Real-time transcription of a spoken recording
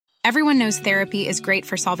Everyone knows therapy is great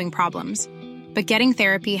for solving problems, but getting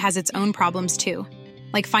therapy has its own problems too,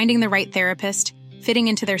 like finding the right therapist, fitting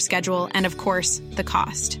into their schedule, and of course, the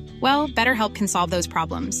cost. Well, BetterHelp can solve those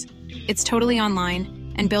problems. It's totally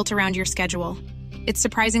online and built around your schedule. It's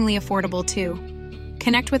surprisingly affordable too.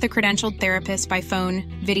 Connect with a credentialed therapist by phone,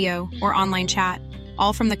 video, or online chat,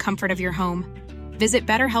 all from the comfort of your home. Visit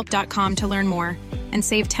BetterHelp.com to learn more and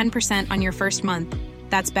save 10% on your first month.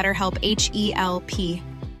 That's BetterHelp, H-E-L-P.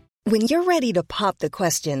 When you're ready to pop the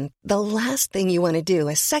question, the last thing you want to do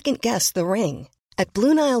is second-guess the ring. At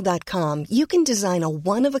BlueNile.com, you can design a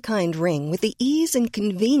one-of-a-kind ring with the ease and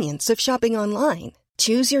convenience of shopping online.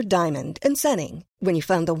 Choose your diamond and setting. When you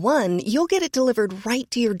find the one, you'll get it delivered right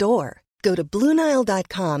to your door. Go to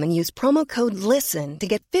BlueNile.com and use promo code LISTEN to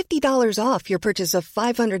get $50 off your purchase of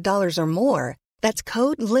 $500 or more. That's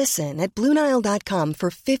code LISTEN at BlueNile.com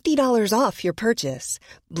for $50 off your purchase.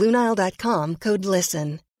 BlueNile.com, code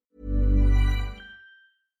LISTEN.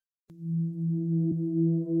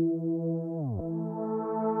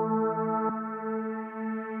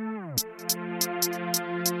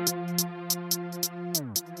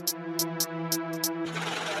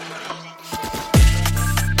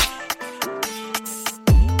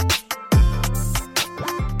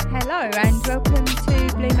 Hello and welcome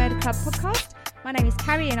to Blue Murder Club podcast. My name is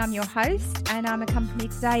Carrie and I'm your host, and I'm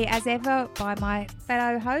accompanied today as ever by my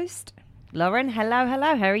fellow host Lauren. Hello,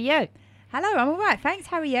 how are you? Hello, I'm all right, thanks.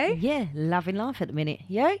 How are you? Yeah, loving life at the minute.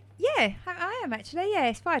 You? Yeah, I am actually. Yeah,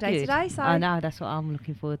 it's Friday Good. today, so I know, that's what I'm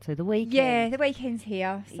looking forward to, the weekend. yeah, the weekend's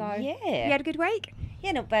here. So Yeah. you had a good week?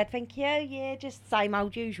 Yeah, not bad, thank you. Yeah, just same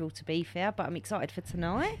old usual to be fair, but I'm excited for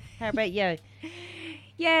tonight. How about you?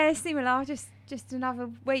 Yeah, similar. Just another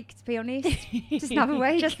week, to be honest. Just another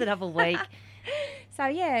week. Just another week. So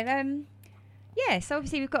yeah, so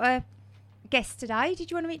obviously we've got a guest today. Did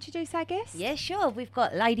you want to introduce our guest? Yeah, sure. We've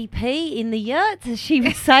got Lady P in the yurt, as she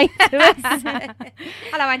was saying to us.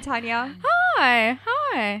 Hello, Antonia. Hi.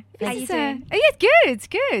 How you doing? Yeah,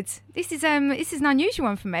 good. This is an unusual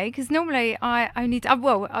one for me because normally I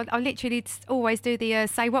literally always do the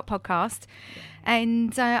Say What podcast,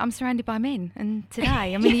 and I'm surrounded by men, and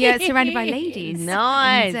today I'm in the yurt surrounded by ladies.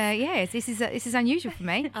 Nice. And, yes, this is unusual for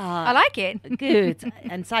me. Oh, I like it. Good.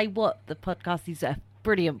 And Say What, the podcast is a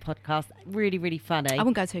brilliant podcast, really, really funny. I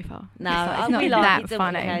won't go too far. No, it's not we like that it, don't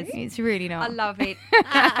funny. we? It's really not. I love it.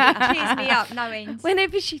 It cheers me up, no end.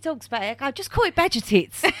 Whenever she talks about it, I go, just call it badger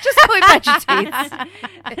tits. Just call it badger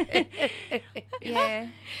tits. Yeah.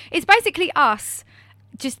 It's basically us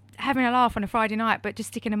just having a laugh on a Friday night, but just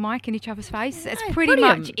sticking a mic in each other's face. That's pretty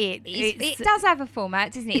brilliant. much it. It does have a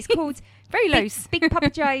format, doesn't it? It's called very loose. Big Papa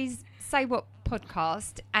J's Say What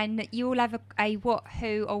podcast, and you all have a what,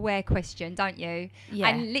 who, or where question, don't you? Yeah.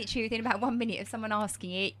 And literally within about 1 minute of someone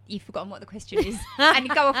asking it, you've forgotten what the question is, and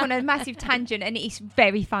you go off on a massive tangent, and it's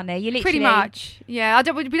very funny. You literally Pretty much, yeah.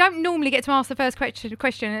 We don't normally get to ask the first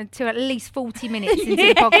question until at least 40 minutes into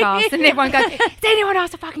the podcast, and everyone goes, "Has anyone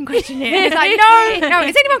asked a fucking question yet?" And it's like, no.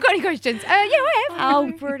 Has anyone got any questions? Yeah, I have.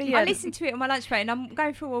 Oh, brilliant. I listened to it on my lunch break, and I'm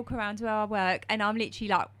going for a walk around where I work, and I'm literally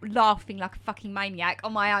like laughing like a fucking maniac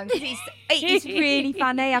on my own because it's really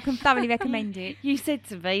funny. I can thoroughly recommend it. You said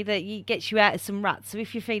to me that it gets you out of some ruts, so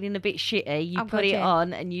if you're feeling a bit shitty, you Oh, put God, it yeah.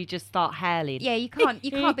 on and you just start howling. Yeah, you can't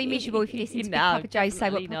be miserable if you listen to Big No, Papa Joe's Say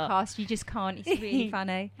What definitely not. podcast. You just can't. It's really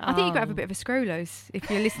funny. I think you've got to have a bit of a screw loose if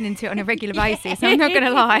you're listening to it on a regular basis. I'm not going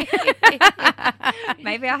to lie.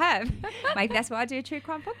 Maybe I have. Maybe that's why I do a true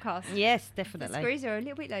crime podcast. Yes, The definitely. screws are a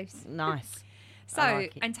little bit loose. Nice. So, I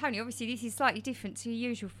like it. Antonia, obviously this is slightly different to your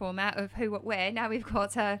usual format of who, what, where. Now we've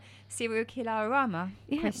got serial killer Orama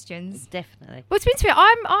questions. Definitely. Well, to be fair,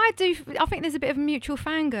 I think there's a bit of mutual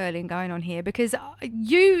fangirling going on here because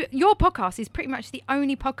your podcast is pretty much the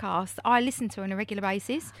only podcast I listen to on a regular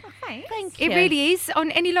basis. Oh, thanks. Thank It you. really is.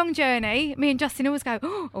 On any long journey, me and Justin always go,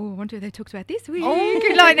 oh, I wonder if they talked about this week.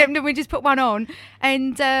 Like, then we just put one on.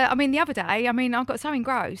 And, the other day, I got so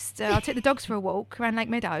engrossed. I took the dogs for a walk around Lake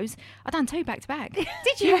Meadows. I done 2 back to back.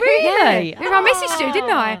 Did you really? I messaged you, didn't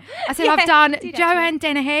I? I said, Yeah, I've done did Joanne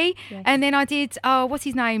Dennehy, Yes. and then I did, what's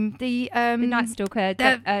his name? The Night Stalker,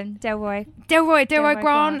 Delroy. Delroy Delroy Grant.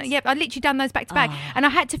 Grant. Yep, I literally done those back to back, and I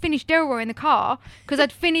had to finish Delroy in the car because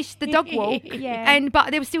I'd finished the dog walk, Yeah. but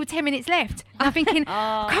there was still 10 minutes left. And I'm thinking,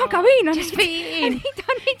 I can't go in. I Just need fit I in.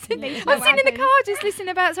 need to. Leave I'm what sitting in the happens. car just listening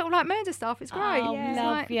about sort of like murder stuff. It's great. Oh, Yeah. It's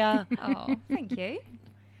love like- ya. Oh, thank you.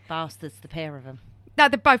 Bastards, the pair of them. No,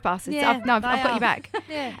 they're both bastards. Yeah, I've got they you are. back.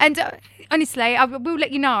 Yeah. And honestly, I will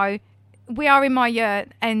let you know, we are in my yurt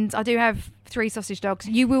and I do have 3 sausage dogs.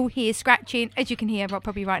 You will hear scratching, as you can hear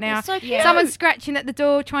probably right now. It's so cute. Someone's scratching at the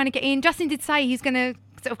door trying to get in. Justin did say he's going to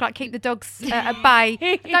sort of like keep the dogs at bay.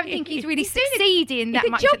 I don't think he's really succeeding that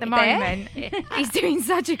much at the moment. He's doing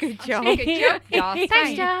such a good job. Good job, Jas.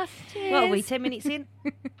 Thanks, Jas. What are we, 10 minutes in?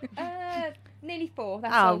 Nearly 4.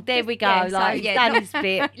 That's all. There we go. Yeah, He's done his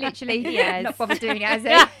bit. Literally, Yes. not bothered doing it, has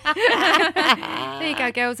he? There you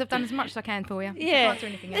go, girls. I've done as much as I can for you. Yeah. Can't do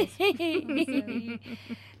anything else.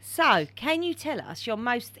 So, can you tell us your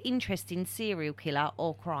most interesting serial killer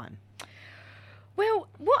or crime? Well,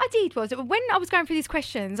 what I did was, when I was going through these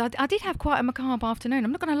questions, I did have quite a macabre afternoon.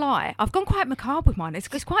 I'm not going to lie. I've gone quite macabre with mine. It's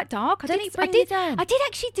quite dark. Did it bring you down? I did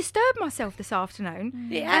actually disturb myself this afternoon.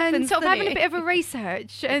 It And happens, sort of doesn't having a it? bit of a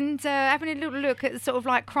research and having a little look at sort of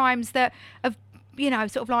like crimes that have,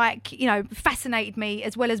 sort of like, fascinated me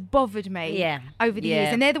as well as bothered me over the years.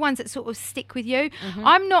 And they're the ones that sort of stick with you.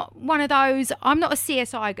 I'm not one of those. I'm not a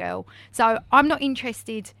CSI girl. So I'm not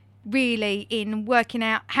interested really in working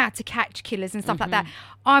out how to catch killers and stuff like that.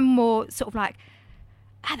 I'm more sort of like,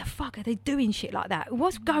 how the fuck are they doing shit like that?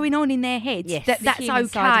 What's going on in their heads Yes. that's human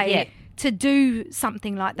side of okay to do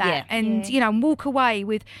something like that? And walk away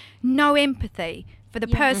with no empathy for the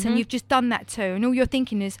person you've just done that to, and all you're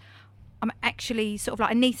thinking is, I'm actually sort of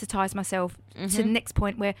like anaesthetise myself to the next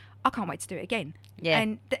point where I can't wait to do it again.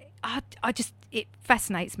 And I just, it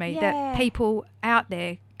fascinates me that people out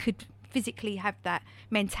there could physically have that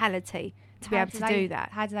mentality to be able to do that.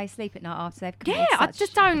 How do they sleep at night after they've committed I such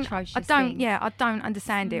just don't. atrocious I don't. things? Yeah, I don't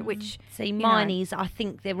understand it. Which See, mine is, I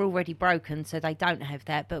think they're already broken, so they don't have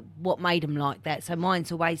that. But what made them like that? So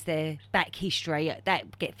mine's always their back history. That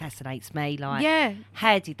fascinates me. Like,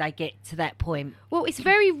 how did they get to that point? Well, it's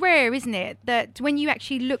very rare, isn't it, that when you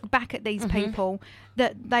actually look back at these people,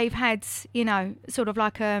 that they've had, sort of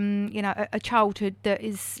like, a childhood that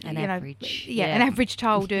is, An average. an average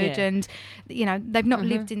childhood, Yeah. and they've not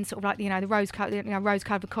lived in sort of like the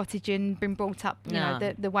rose-coloured cottage and been brought up,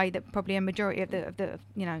 the way that probably a majority of the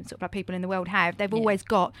sort of like people in the world have. They've always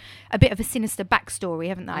got a bit of a sinister backstory,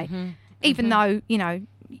 haven't they? Even though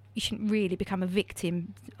you shouldn't really become a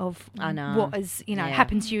victim of what has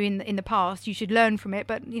happened to you in the past. You should learn from it,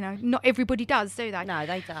 but not everybody does, do they? No,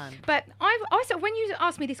 they don't. But I sort of, when you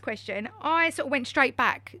asked me this question, I sort of went straight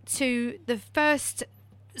back to the first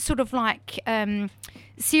sort of like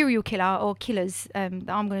serial killer or killers that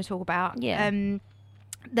I'm going to talk about.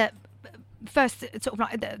 That first sort of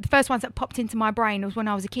like the first ones that popped into my brain was when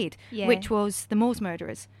I was a kid, which was the Moors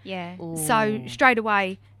murderers. So straight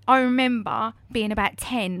away, I remember being about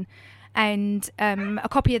 10 and a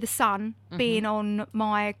copy of The Sun being on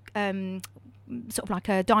my sort of like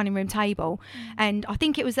a dining room table. And I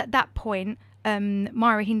think it was at that point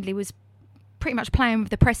Myra Hindley was pretty much playing with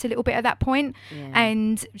the press a little bit at that point.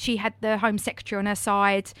 And she had the Home Secretary on her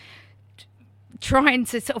side trying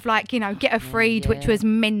to sort of like, get her freed, which was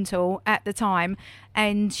mental at the time.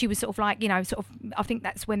 And she was sort of like, I think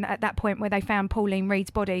that's when, at that point where they found Pauline Reed's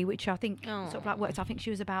body, which I think sort of like worked. I think she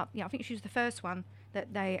was about, I think she was the first one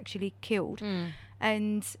that they actually killed.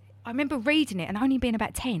 And I remember reading it and only being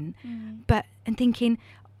about 10, and thinking,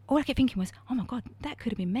 all I kept thinking was, oh my God, that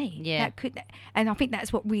could have been me. That could, and I think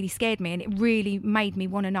that's what really scared me, and it really made me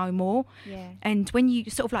want to know more. And when you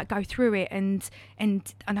sort of like go through it, and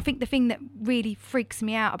I think the thing that really freaks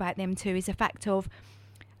me out about them too is the fact of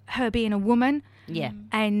her being a woman.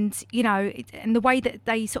 And and the way that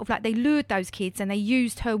they sort of like they lured those kids and they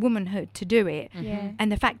used her womanhood to do it.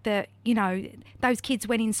 And the fact that those kids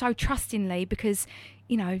went in so trustingly because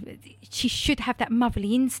she should have that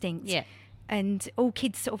motherly instinct. And all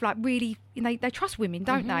kids sort of like really, they trust women,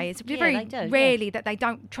 don't they? It's very rarely that they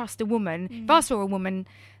don't trust a woman. If I saw a woman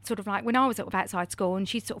sort of like when I was sort of outside school and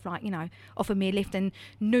she'd sort of like, offered me a lift and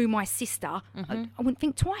knew my sister, I wouldn't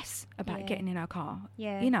think twice about getting in her car.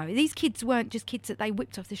 These kids weren't just kids that they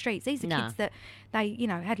whipped off the streets. These are kids that they,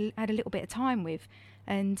 had a little bit of time with.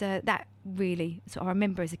 And that really, I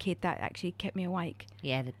remember as a kid, that actually kept me awake.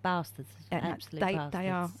 Yeah, the bastards. Absolute bastards. They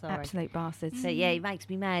are absolute bastards. So, it makes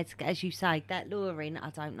me mad. As you say, that luring, I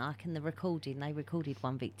don't like. And the recording, they recorded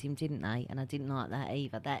one victim, didn't they? And I didn't like that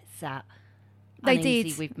either. That sat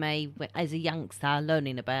uneasy with me as a youngster,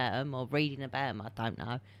 learning about them or reading about them, I don't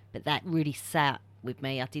know. But that really sat with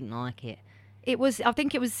me. I didn't like it. I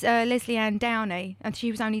think it was Leslie Ann Downey, and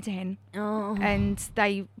she was only 10. And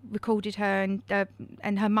they recorded her,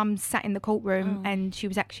 and her mum sat in the courtroom, and she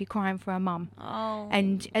was actually crying for her mum.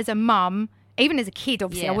 And as a mum, even as a kid,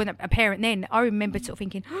 obviously, I wasn't a parent then, I remember sort of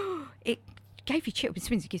thinking, it gave you chills.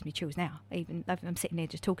 It gives me chills now. Even I'm sitting here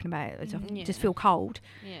just talking about it, I just feel cold.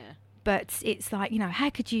 But it's like, how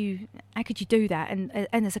could you do that? And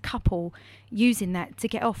as a couple using that to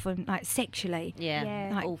get off and like sexually,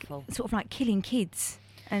 like, awful, sort of like killing kids.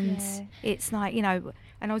 And it's like,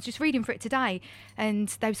 And I was just reading for it today, and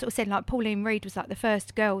they sort of said like Pauline Reed was like the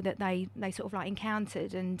first girl that they sort of like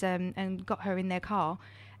encountered and got her in their car,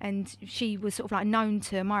 and she was sort of like known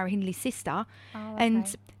to Myra Hindley's sister. Oh, okay.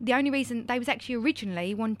 And the only reason they was actually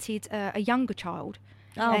originally wanted a younger child,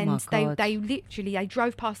 and my God. they literally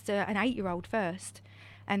drove past an 8-year-old first,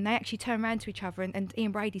 and they actually turned around to each other, and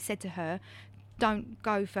Ian Brady said to her, "Don't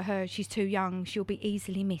go for her, she's too young, she'll be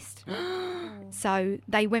easily missed." So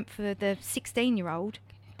they went for the 16-year-old,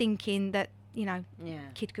 thinking that, you know,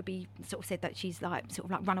 kid could be sort of said that she's like sort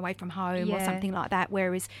of like run away from home or something like that.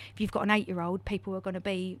 Whereas if you've got an 8-year-old, people are going to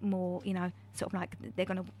be more, you know, sort of like they're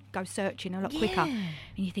going to go searching a lot quicker. And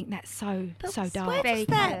you think that's so dark. Where does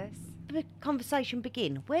that conversation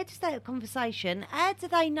begin? Where does that conversation? How do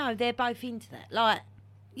they know they're both into that? Like,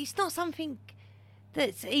 it's not something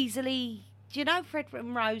that's easily. Do you know Frederick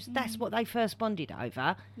and Rose? That's what they first bonded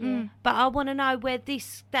over. But I want to know where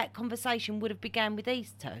that conversation would have began with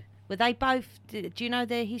these two. Were they both? Do you know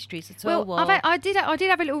their histories at all? Well, I did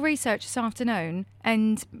have a little research this afternoon,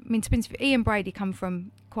 and I mean, Ian Brady come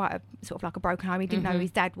from quite a sort of like a broken home. He didn't know who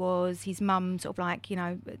his dad was. His mum sort of like, you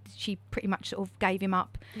know, she pretty much sort of gave him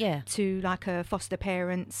up to like her foster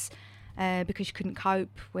parents. Because she couldn't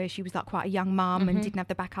cope, where she was like quite a young mum and didn't have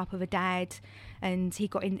the backup of a dad, and he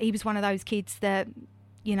was one of those kids that,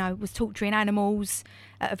 you know, was torturing animals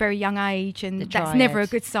at a very young age, and that's never a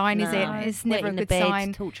good sign, is it? It's never a good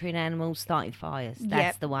sign. Torturing animals, starting fires.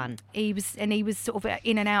 That's the one. He was sort of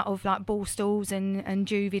in and out of like ball stalls and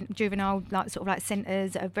juvenile like sort of like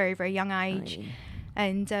centres at a very, very young age.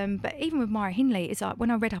 And but even with Myra Hindley, it's like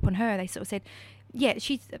when I read up on her, they sort of said,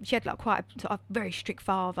 she had like quite a sort of very strict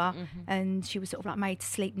father, and she was sort of like made to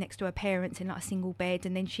sleep next to her parents in like a single bed,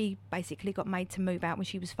 and then she basically got made to move out when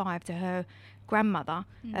she was 5 to her grandmother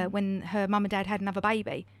when her mum and dad had another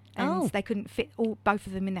baby, and they couldn't fit both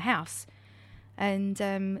of them in the house, and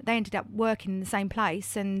they ended up working in the same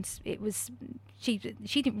place, and it was she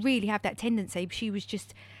didn't really have that tendency, but she was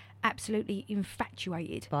just absolutely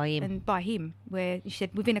infatuated by him. And by him, where she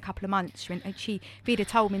said within a couple of months, she went, if he'd have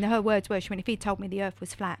told me, and her words were, she went, if he'd told me the earth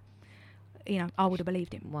was flat, you know, I would have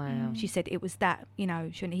believed him. Wow. She said it was that, you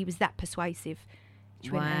know, she went, he was that persuasive.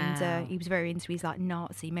 She went, and he was very into his like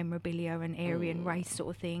Nazi memorabilia and Aryan race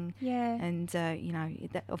sort of thing. And you know,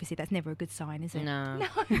 obviously that's never a good sign, is it? No.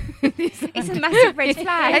 It's a massive red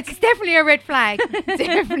flag. It's definitely a red flag.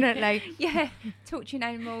 Definitely. Torturing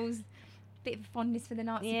animals, bit of fondness for the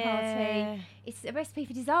Nazi party. It's a recipe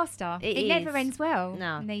for disaster. It never ends well.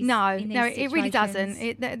 No, it really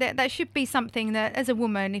doesn't. That should be something that, as a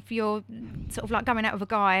woman, if you're sort of like going out with a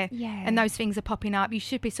guy and those things are popping up, you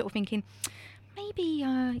should be sort of thinking, maybe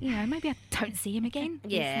maybe I don't see him again.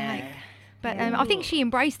 But I think she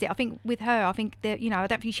embraced it. I think with her, I think that, you know, I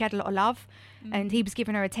don't think she had a lot of love, and he was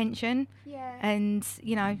giving her attention. And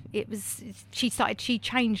you know, she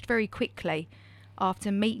changed very quickly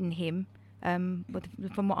after meeting him. From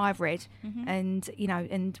what I've read, and you know,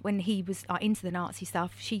 and when he was into the Nazi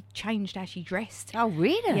stuff, she changed how she dressed. Oh,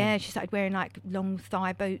 really? Yeah, she started wearing like long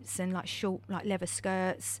thigh boots and like short like leather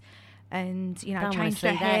skirts, and you know, changed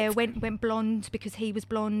her hair, went blonde because he was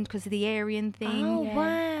blonde because of the Aryan thing. Oh, wow!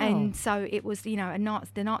 And so it was, you know,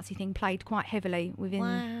 the Nazi thing played quite heavily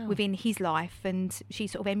within his life, and she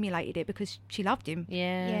sort of emulated it because she loved him.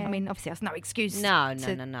 I mean, obviously that's no excuse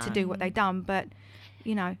to do what they've done, but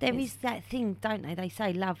you know, there is that thing, don't they? They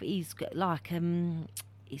say love is like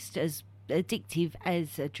it's as addictive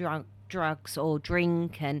as a drugs or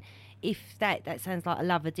drink, and if that sounds like a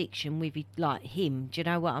love addiction with like him, do you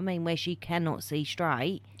know what I mean? Where she cannot see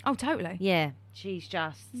straight. Oh, totally. Yeah, she's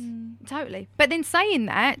just totally. But then saying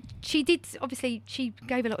that, she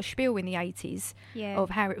gave a lot of spiel in the 80s of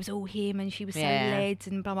how it was all him and she was so led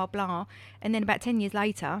and blah blah blah. And then about 10 years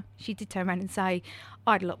later, she did turn around and say,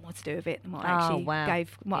 I had a lot more to do with it than what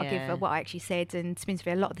I actually said. And to be honest,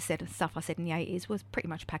 a lot of the stuff I said in the 80s was pretty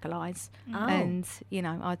much a pack of lies. And you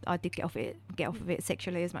know, I did get off of it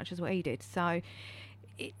sexually as much as what he did. So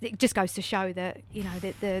it just goes to show that, you know,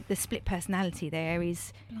 that the split personality there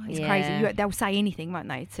is crazy. They'll say anything, won't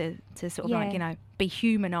they, to sort of like, you know, be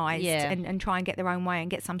humanised and try and get their own way and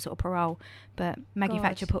get some sort of parole. But Maggie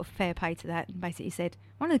Thatcher put a fair play to that and basically said,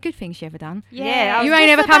 one of the good things she ever done. You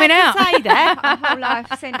ain't ever coming out. Say that. A whole life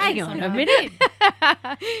sentence. Hang on a minute.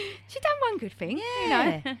 She done one good thing. You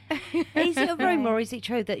know. Is it a rumour or is it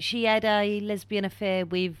true that she had a lesbian affair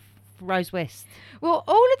with Rose West? Well,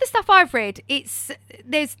 all of the stuff I've read,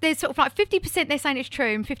 there's sort of like 50% they're saying it's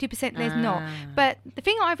true and 50% there's not. But the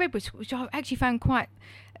thing I've read, which I actually found quite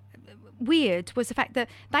weird, was the fact that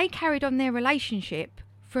they carried on their relationship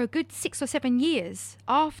for a good 6 or 7 years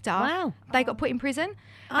after they got put in prison.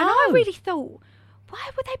 And I really thought, why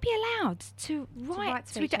would they be allowed to write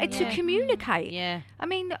to each other, to yeah. communicate? Yeah. I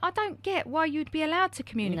mean, I don't get why you'd be allowed to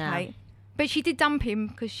communicate. No. But she did dump him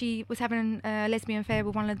because she was having a lesbian affair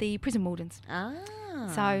with one of the prison wardens. Ah.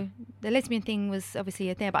 So the lesbian thing was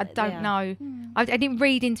obviously there, but I don't know. I didn't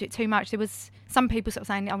read into it too much. There was some people sort of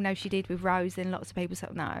saying, "Oh no, she did with Rose," and lots of people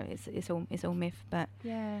sort of, "No, it's all myth." But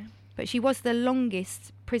but she was the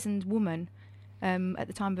longest prisoned woman at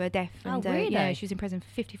the time of her death. And, really? Yeah, she was in prison for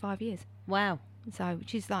 55 years. Wow. So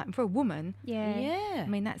she's like, for a woman. Yeah. I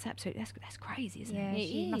mean, that's crazy, isn't it? Yeah,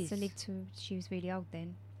 she It must is. have lived till she was really old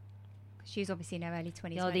then. She was obviously in her early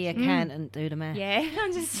 20s. You're the accountant, do the math. Yeah,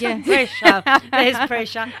 I'm just pressure. There's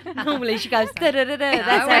pressure. Normally she goes da-da-da-da.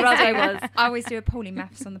 That's how Rosie was. I always do appalling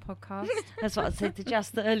maths on the podcast. That's what I said to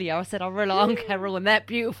Just earlier. I said I rely on Carol and that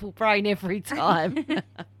beautiful brain every time.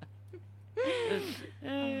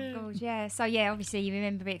 Oh God, yeah. So yeah, obviously you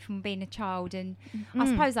remember it from being a child, and I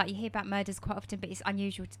suppose like you hear about murders quite often, but it's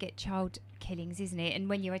unusual to get child killings, isn't it? And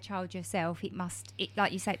when you're a child yourself, it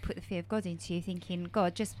like you say, put the fear of God into you, thinking,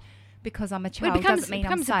 God, just because I'm a child doesn't mean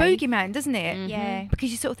I'm safe. It becomes a boogeyman, doesn't it? Mm-hmm. Yeah. Because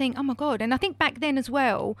you sort of think, oh my God. And I think back then as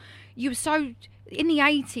well, you were so in the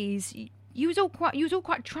 80s. You was all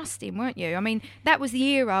quite trusting, weren't you? I mean, that was the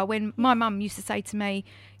era when my mum used to say to me,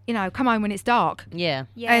 you know, come home when it's dark. Yeah.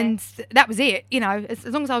 And that was it. You know, as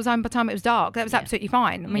long as I was home by the time it was dark, that was absolutely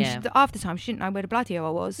fine. I mean, half the time she didn't know where the bloody hell I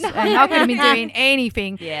was. And I could have been doing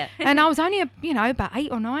anything. Yeah. And I was only, about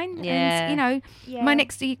 8 or 9. Yeah. And, my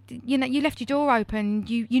next, you left your door open.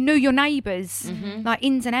 You knew your neighbours, like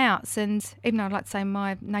ins and outs. And even though I'd like to say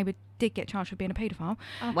my neighbour did get charged for being a paedophile.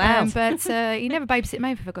 Wow. But he never babysit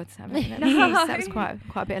me, for God's sake. That was quite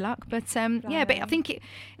a bit of luck. But yeah, but I think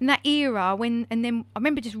in that era and then I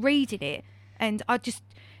remember just reading it, and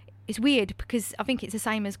it's weird because I think it's the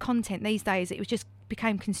same as content these days. It was just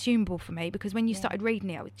became consumable for me because when you started reading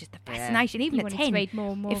it was just a fascination. Even you at 10, to read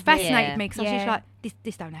more and more it fascinated me because I was just Yeah. like,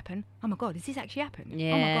 this don't happen. Oh my God, does this actually happen?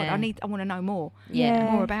 Yeah. Oh my God, I want to know more. Yeah.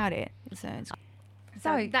 More about it.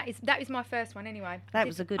 So that is my first one anyway. That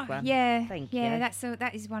was a good one. Yeah, Thank you. yeah.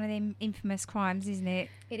 That is one of them infamous crimes, isn't it?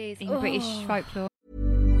 It is In British folklore.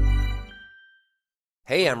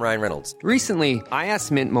 Hey, I'm Ryan Reynolds. Recently, I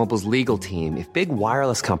asked Mint Mobile's legal team if big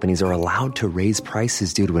wireless companies are allowed to raise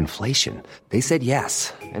prices due to inflation. They said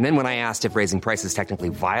yes. And then when I asked if raising prices technically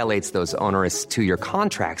violates those onerous 2-year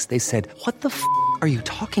contracts, they said, "What the f*** are you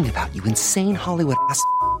talking about, you insane Hollywood ass?"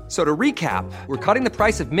 So to recap, we're cutting the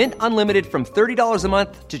price of Mint Unlimited from $30 a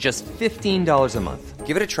month to just $15 a month.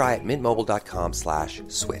 Give it a try at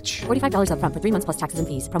mintmobile.com/switch. $45 up front for 3 months plus taxes and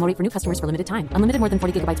fees. Promo rate for new customers for limited time. Unlimited more than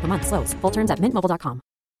 40 gigabytes per month. Slows full terms at mintmobile.com.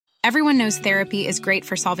 Everyone knows therapy is great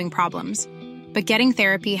for solving problems, but getting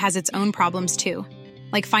therapy has its own problems too,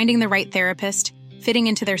 like finding the right therapist, fitting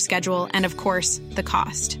into their schedule, and of course, the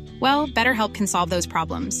cost. Well, BetterHelp can solve those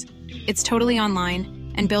problems. It's totally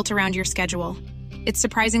online and built around your schedule. It's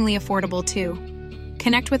surprisingly affordable too.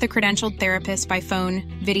 Connect with a credentialed therapist by phone,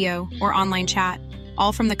 video, or online chat,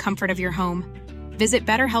 all from the comfort of your home. Visit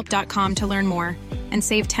BetterHelp.com to learn more and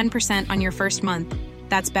save 10% on your first month.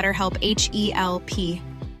 That's BetterHelp, H-E-L-P.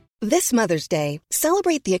 This Mother's Day,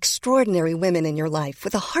 celebrate the extraordinary women in your life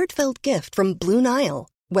with a heartfelt gift from Blue Nile.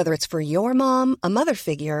 Whether it's for your mom, a mother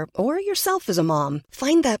figure, or yourself as a mom,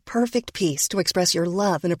 find that perfect piece to express your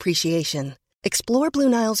love and appreciation. Explore Blue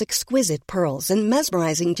Nile's exquisite pearls and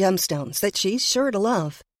mesmerizing gemstones that she's sure to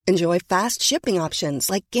love. Enjoy fast shipping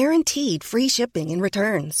options like guaranteed free shipping and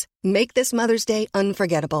returns. Make this Mother's Day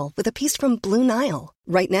unforgettable with a piece from Blue Nile.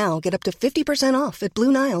 Right now, get up to 50% off at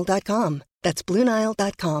BlueNile.com. That's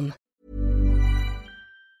BlueNile.com.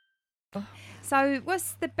 So,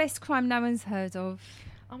 what's the best crime no one's heard of?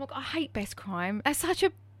 Oh my God, I hate best crime. That's such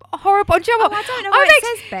a horrible. Do you know what? I don't know why it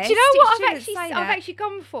says best. Do you know what It I've actually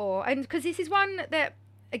gone for? And because this is one that,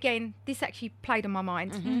 again, this actually played on my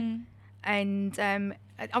mind. Mm-hmm. And I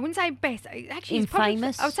wouldn't say best. Actually,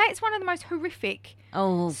 Infamous? I would say it's one of the most horrific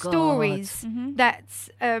God. stories that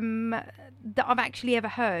I've actually ever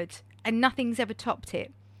heard, and nothing's ever topped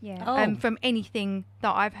it. Yeah. From anything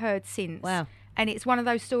that I've heard since. Wow. And it's one of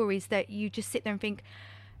those stories that you just sit there and think,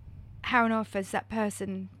 how on earth has that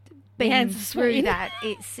person been through that?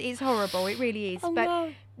 It's horrible. It really is.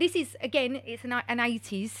 But this is, again, it's an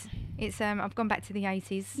 80s. It's I've gone back to the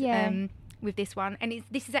 80s with this one, and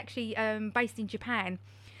this is actually based in Japan,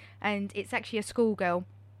 and it's actually a schoolgirl.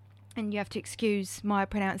 And you have to excuse my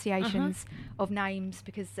pronunciations of names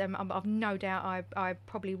because I've no doubt I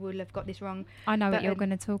probably will have got this wrong. I know what you're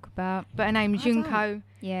going to talk about. But her name's Junko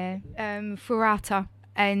Yeah. Furata.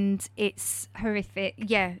 and it's horrific.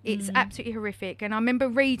 Yeah, it's absolutely horrific. And I remember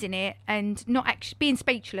reading it and not actually being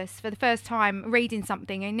speechless for the first time, reading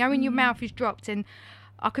something, and knowing your mouth is dropped, and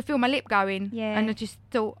I could feel my lip going. Yeah. And I just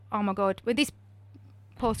thought, oh my God, with this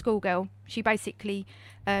poor schoolgirl, she basically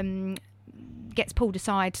gets pulled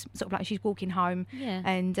aside, sort of like she's walking home,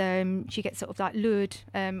 and she gets sort of like lured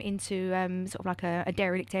into sort of like a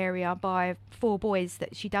derelict area by 4 boys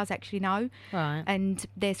that she does actually know, right? And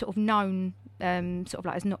they're sort of known sort of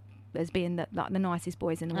like as being the nicest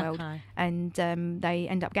boys in the world, and they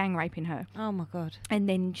end up gang raping her. Oh my God. And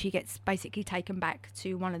then she gets basically taken back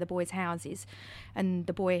to one of the boys' houses, and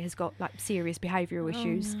the boy has got like serious behavioural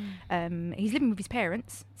issues. He's living with his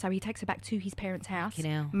parents, so he takes her back to his parents' house,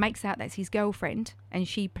 makes out that's his girlfriend, and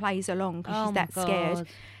she plays along because she's that scared.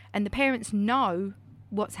 And the parents know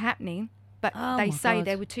what's happening, but they say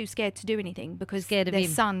they were too scared to do anything because their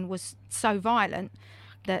son was so violent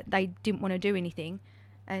that they didn't want to do anything.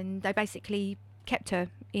 And they basically kept her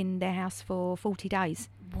in their house for 40 days.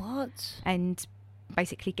 What? And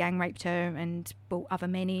basically gang raped her and brought other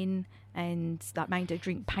men in and like made her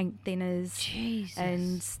drink paint thinners. Jesus.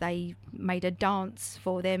 And they made her dance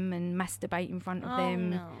for them and masturbate in front of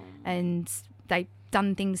them. No. And they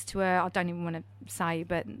done things to her, I don't even want to say,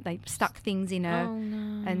 but they stuck things in her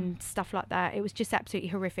and stuff like that. It was just absolutely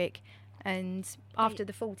horrific. And after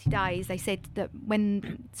the 40 days, they said that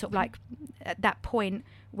when sort of like at that point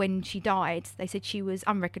when she died, they said she was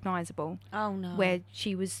unrecognisable. Oh no. Where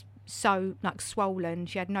she was so like swollen,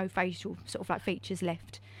 she had no facial sort of like features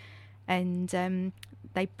left. And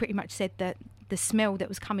they pretty much said that the smell that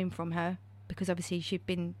was coming from her, because obviously she'd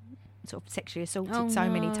been sort of sexually assaulted so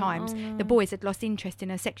many times, the boys had lost interest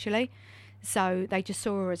in her sexually, so they just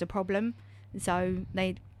saw her as a problem. So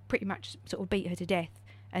they pretty much sort of beat her to death.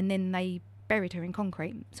 And then they buried her in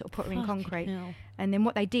concrete, sort of put her in concrete. Hell. And then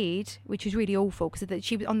what they did, which was really awful, because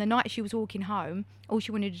she was on the night she was walking home, all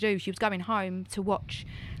she wanted to do, she was going home to watch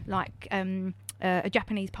like a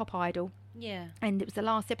Japanese pop idol. Yeah. And it was the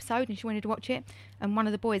last episode, and she wanted to watch it. And one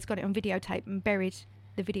of the boys got it on videotape and buried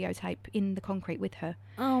the videotape in the concrete with her.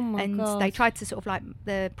 Oh my God. And they tried to sort of like,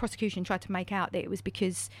 the prosecution tried to make out that it was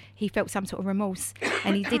because he felt some sort of remorse,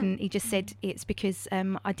 and he didn't. He just said it's because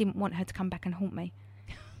I didn't want her to come back and haunt me.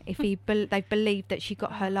 If they believed that she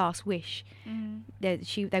got her last wish,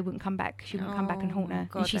 they wouldn't come back. She wouldn't come back and haunt her.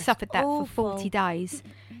 God, and she suffered that for 40 days.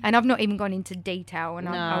 And I've not even gone into detail, and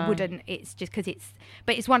I wouldn't. It's just because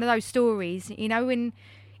but it's one of those stories, you know, when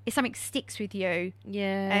if something sticks with you.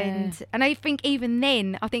 Yeah. And I think even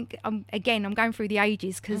then, I think I'm going through the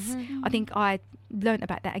ages, because I think I learnt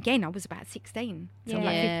about that again. I was about 16, so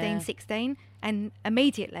like 15, 16, and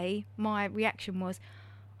immediately my reaction was,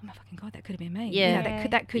 oh my fucking God, that could have been me. Yeah. You know,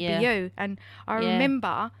 that could be you. And I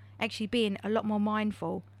remember actually being a lot more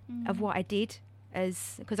mindful of what I did,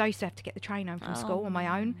 because I used to have to get the train home from school on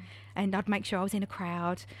my own, and I'd make sure I was in a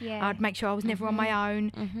crowd. Yeah. I'd make sure I was never on my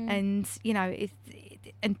own, and you know,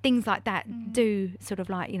 and things like that do sort of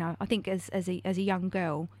like, you know, I think as a young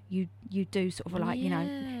girl, you do sort of like, you know,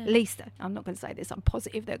 at least I'm not going to say there's some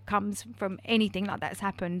positive that comes from anything like that's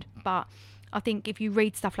happened, but I think if you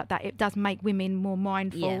read stuff like that, it does make women more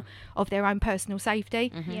mindful of their own personal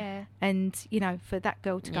safety. Yeah. And, you know, for that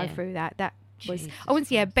girl to go through that was, I wouldn't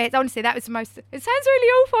say but honestly, that was the most, it sounds really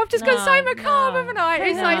awful. I've just gone so macabre, haven't I?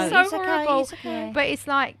 It's like so horrible. Okay. But it's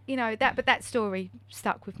like, you know, that story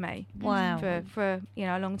stuck with me. Wow. For, you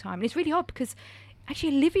know, a long time. And it's really odd because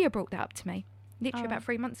actually Olivia brought that up to me. Literally about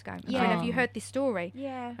 3 months ago. Yeah. Have you heard this story?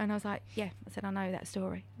 Yeah. And I was like, I said, I know that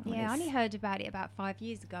story. I only heard about it about 5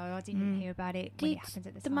 years ago. I didn't hear about it when it happened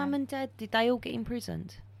at the time. The mum and dad, did they all get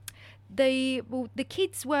imprisoned? The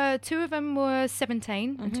kids were, 2 of them were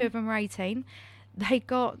 17 and 2 of them were 18.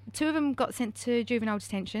 2 of them got sent to juvenile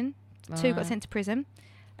detention. 2 got sent to prison.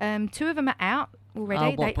 2 of them are out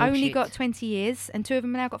already. They only got 20 years, and 2 of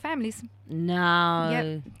them now got families. No.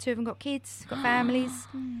 Yep. 2 of them got kids, got families.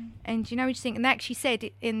 And you know what you think? And they actually said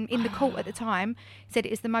it in the court at the time, said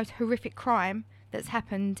it is the most horrific crime that's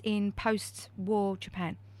happened in post-war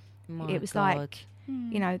Japan. It was like,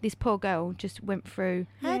 you know, this poor girl just went through.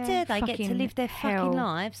 How dare they get to live their fucking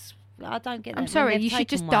lives? I don't get that. I'm sorry, you should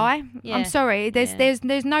just die. Yeah. I'm sorry,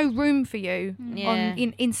 there's no room for you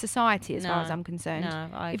in society as far as I'm concerned. No,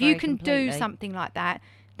 I if you can completely. do something like that,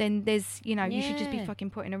 then there's, you know, you should just be fucking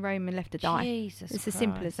put in a room and left to die. Jesus it's Christ. as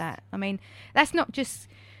simple as that. I mean, that's not just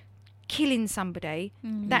killing somebody.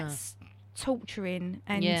 That's torturing,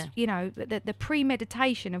 and you know, the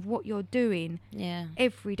premeditation of what you're doing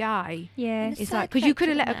every day. It's like, because you could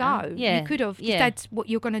have let her go. You could have just said what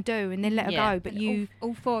you're going to do and then let her go, but you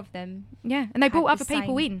all 4 of them and they brought other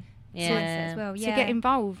people in as well. To get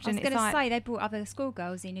involved. I was going to say they brought other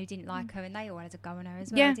schoolgirls in who didn't like her, and they all had a go on her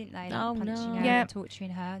as well, didn't they? Like punching her and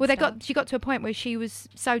torturing her. Well, she got to a point where she was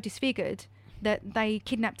so disfigured that they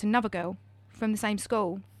kidnapped another girl from the same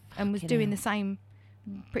school and was doing the same,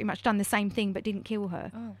 pretty much done the same thing, but didn't kill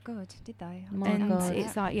her. Oh God, did they?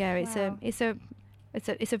 It's like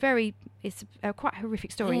it's a quite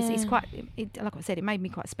horrific story. It's quite like I said, it made me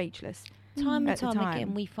quite speechless. Time and time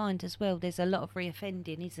again, we find as well there's a lot of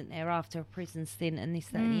reoffending, isn't there, after a prison stint and this,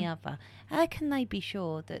 that, and the other. How can they be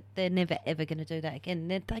sure that they're never ever going to do that again?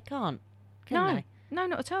 They can't. Can they? No,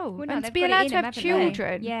 not at all. Well, and to be allowed to have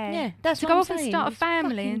children, that's to what go I'm off and saying. start a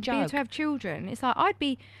family and joke. be able to have children. It's like what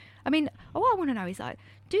I want to know is like,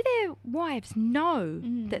 do their wives know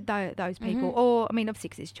that those people, or I mean, obviously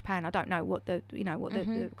because it's Japan, I don't know what the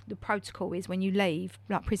protocol is when you leave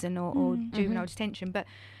like prison or juvenile detention, but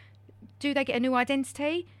do they get a new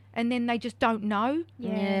identity and then they just don't know?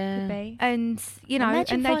 Yeah. Could be. And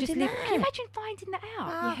Imagine and they just finding live. that Can you out. imagine finding that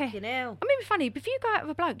out? Fucking hell. I mean, it'd be funny, but if you go out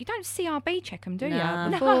with a bloke, you don't CRB check them, do you?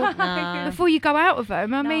 No. Before you go out with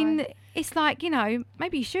them. I mean, it's like,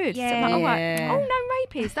 maybe you should. Yeah. So I'm like, oh, no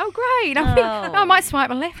rapist. Oh, great. I might swipe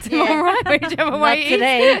my left or right, whichever way it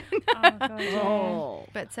is. Oh, God, yeah.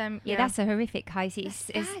 But, that's a horrific case.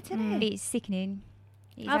 It's sickening.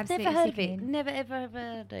 I've never heard of it. Never ever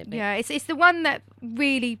heard of it. Yeah, it's the one that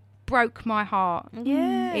really broke my heart.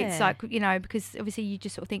 Yeah. It's like, because obviously you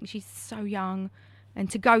just sort of think she's so young,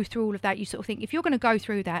 and to go through all of that, you sort of think if you're going to go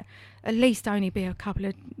through that, at least only be a couple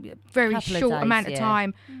of short amount of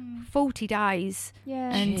time, 40 days.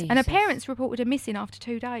 Yeah. And her parents reported her missing after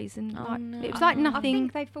 2 days, and it was like nothing. I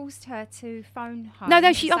think they forced her to phone home.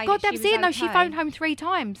 No, she phoned home 3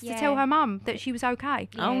 times to Yeah. tell her mum that she was okay.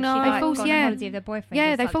 Yeah, no. They forced, yeah. holiday with her boyfriend.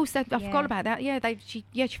 Yeah, or they something. forced her. I forgot about that. Yeah,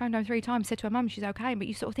 she phoned home 3 times, said to her mum she's okay, but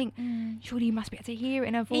you sort of think, surely you must be able to hear it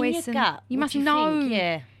in her voice, in your gut, you what must do you know. think?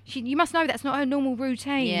 Yeah. You must know that's not her normal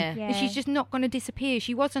routine. Yeah. And she's just not going to disappear.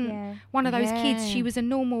 She wasn't one of those kids. She was a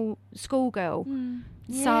normal schoolgirl.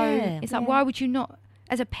 So it's like, why would you not,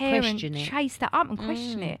 as a parent, chase that up and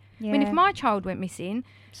question it? I mean, if my child went missing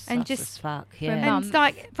and just for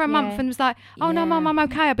a month and was like, oh no, mum, I'm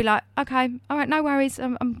okay, I'd be like, okay, all right, no worries,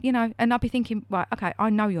 and I'd be thinking, right, okay, I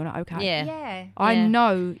know you're not okay. I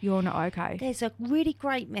know you're not okay. There's a really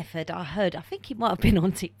great method I heard, I think it might have been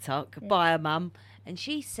on TikTok, by a mum, and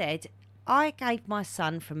she said, I gave my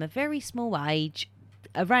son from a very small age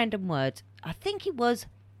a random word. I think it was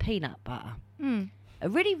peanut butter. A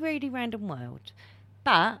really, really random word.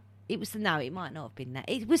 But it might not have been that.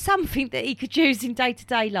 It was something that he could use in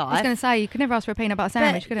day-to-day life. I was going to say, you could never ask for a peanut butter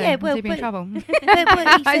sandwich, could you? Yeah, well, He'd be in trouble. But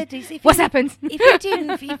what he said is, what's happened?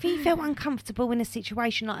 If he felt uncomfortable in a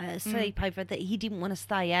situation like a sleepover that he didn't want to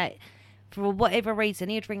stay at for whatever reason,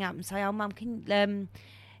 he'd ring up and say, "Oh, Mum,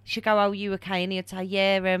 she'd go, "Oh, you okay?" And he'd say,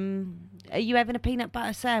 "Yeah, are you having a peanut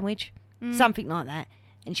butter sandwich?" Something like that.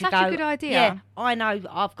 And she'd Such go, a good idea. "Yeah, I know.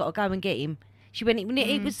 I've got to go and get him." She went,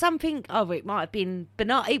 it was something, it might have been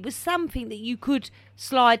banal. It was something that you could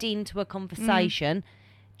slide into a conversation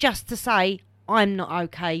just to say, I'm not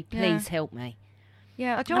okay, please help me.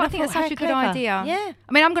 Yeah, I think that's such a good idea. Yeah.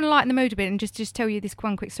 I mean, I'm going to lighten the mood a bit and just tell you this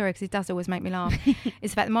one quick story because it does always make me laugh.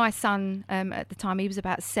 It's the fact that my son, at the time, he was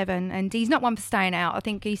about 7 and he's not one for staying out. I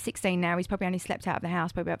think he's 16 now. He's probably only slept out of the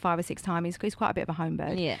house probably about 5 or 6 times. He's quite a bit of a home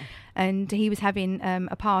bird. Yeah. And he was having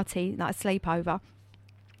a party, like a sleepover.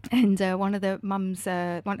 And one of the mums,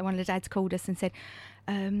 one of the dads called us and said,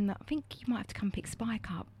 I think you might have to come pick Spike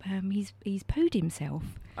up. He's pooed himself.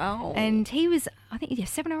 Oh. And he was, I think,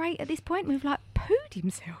 7 or 8 at this point. We were like, pooed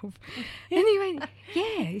himself? And he went,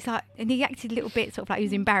 yeah. He's like, and he acted a little bit sort of like he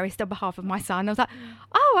was embarrassed on behalf of my son. I was like,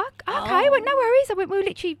 oh, okay. I went, no worries. I went,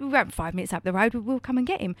 we went 5 minutes up the road. We'll come and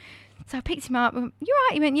get him. So I picked him up. You're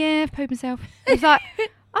right. He went, yeah, I've pooed myself. I was like,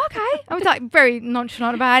 okay. I was like very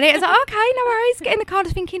nonchalant about it. I was like, okay, no worries. Get in the car. I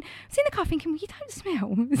was in the car thinking, well, you don't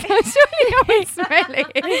smell. So surely no one's smelling.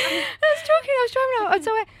 I was driving out.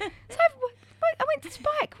 So I went to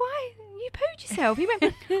Spike, why? You pooed yourself. He went,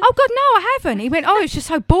 oh God, no, I haven't. He went, oh, it's just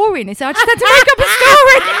so boring. He said, I just had to make up a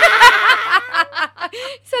story.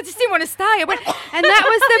 So I just didn't want to stay. I went, and that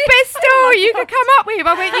was the best story you could come up with.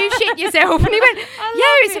 I went, you shit yourself. And he went,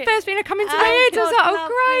 yeah, it's the first thing that come into my head. I was like, oh,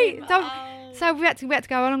 great. So we had to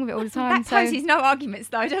go along with it all the time. That poses no arguments,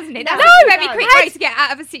 though, doesn't it? No, That's a very quick way to get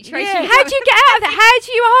out of a situation. Yeah. How do you get out of it? How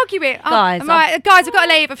do you argue it? Guys, guys, I've got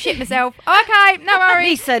to leave. I've shit myself. Okay, no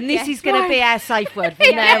worries. Listen, this is going to be our safe word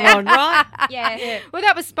from now on, right? Yeah. Well,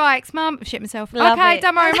 that was Spike's mum. I've shit myself. Love okay, it.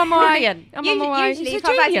 don't worry, I'm on my way. I'm on my way. Usually, It's if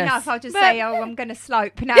I've had genius. enough, I'll just say, I'm going to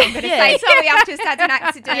slope. Now I'm going to say, sorry, I've just had an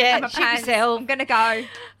accident. Yeah, in my shit pants. yourself. I'm going to go.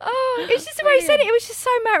 Oh, it's just the way he said it. It was just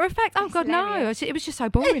so matter of fact. Oh, God, no. It was just so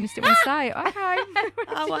boring. I didn't want to say it. Okay.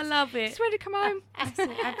 Oh, I love it. Just ready to come home.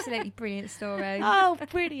 Absolutely brilliant story. Oh,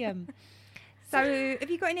 brilliant. So, have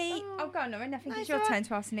you got any... Oh, go on, Lauren. I think it's your turn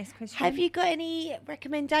to ask the next question. Have you got any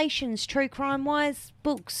recommendations, true crime-wise?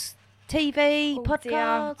 Books, TV,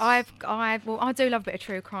 podcasts? I do love a bit of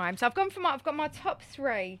true crime. So I've got my top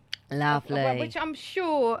 3. Lovely. Which I'm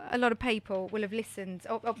sure a lot of people will have listened.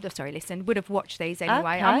 Would have watched these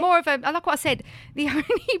anyway. Okay. I'm more of a, like what I said, the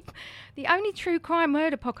only true crime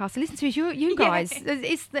murder podcast I listen to is you guys.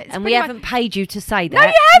 It's and we haven't paid you to say that. No,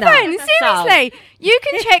 you haven't. No. Seriously. You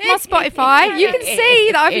can check my Spotify. You can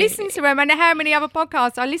see that I've listened to them and how many other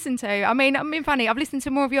podcasts I listen to. I mean, funny. I've listened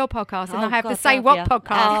to more of your podcasts than I have the Say What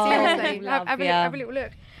podcast. Seriously. Have a little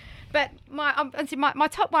look. But my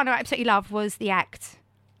top one I absolutely love was The Act.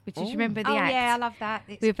 Which is, remember The Act? Yeah, I love that.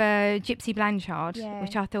 With Gypsy Blanchard,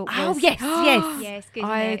 which I thought was... Oh, yes. Yeah, it's good,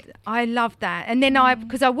 isn't it? I loved that. And then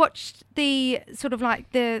because I watched the sort of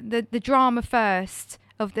like the drama first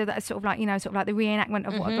of the sort of like the reenactment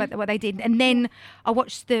of what they did. And then I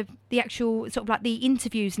watched the actual sort of like the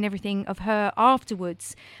interviews and everything of her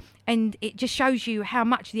afterwards. And it just shows you how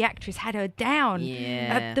much the actress had her down.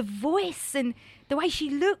 Yeah. The voice and the way she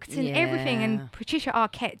looked and everything. And Patricia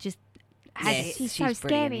Arquette just... She's so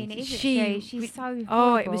scary in it, isn't she? She's so horrible.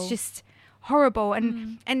 Oh, it was just horrible.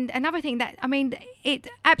 And another thing that, I mean, it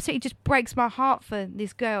absolutely just breaks my heart for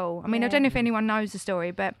this girl. I mean, I don't know if anyone knows the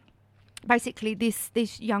story, but basically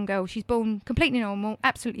this young girl, she's born completely normal,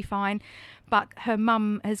 absolutely fine, but her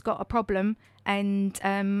mum has got a problem. And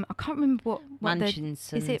I can't remember what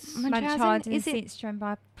Munchausen's. Is it Munchausen's syndrome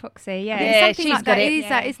by proxy? Yeah, something she's like got that. it. It is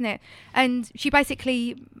that, isn't it? And she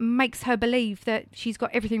basically makes her believe that she's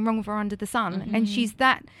got everything wrong with her under the sun, and she's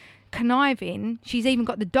that conniving. She's even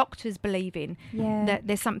got the doctors believing that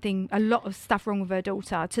there's a lot of stuff wrong with her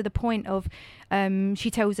daughter, to the point of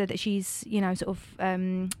she tells her that she's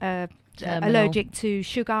allergic to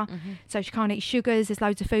sugar, so she can't eat sugars. There's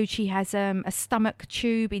loads of food. She has a stomach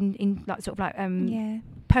tube in like sort of like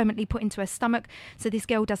permanently put into her stomach, so this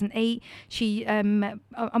girl doesn't eat. She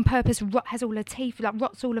on purpose has all her teeth, like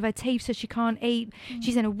rots all of her teeth, so she can't eat.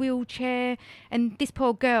 She's in a wheelchair, and this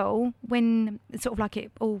poor girl, when sort of like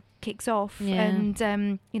it all kicks off,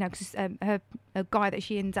 and because a guy that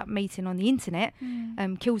she ends up meeting on the internet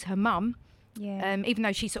kills her mum. Even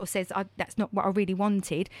though she sort of says that's not what I really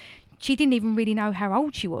wanted, she didn't even really know how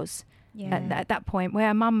old she was at that point, where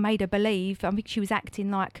her mum made her believe, I think she was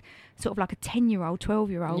acting like sort of like a 10-year-old,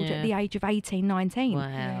 12-year-old at the age of 18, 19.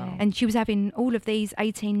 Wow. And she was having all of these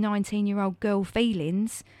 18, 19-year-old girl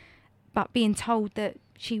feelings, but being told that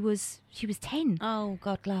she was 10. Oh,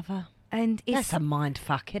 God love her. And that's a mind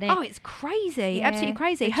fuck, isn't it? Oh, it's crazy. Absolutely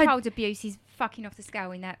crazy. The child abuse is fucking off the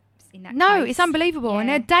scale in that No, case. It's unbelievable. And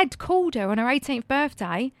her dad called her on her 18th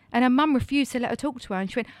birthday, and her mum refused to let her talk to her.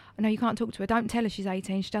 And she went, "Oh, no, you can't talk to her. Don't tell her she's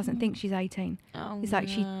 18. She doesn't think she's 18. It's like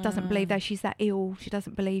she doesn't believe that she's that ill. She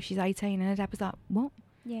doesn't believe she's 18." And her dad was like, "What?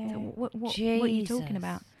 Yeah. So what are you talking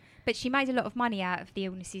about?" But she made a lot of money out of the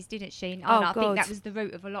illnesses, didn't she? And I think that was the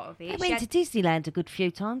root of a lot of it. They went to Disneyland a good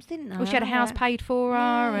few times, didn't they? Well, she had a house paid for her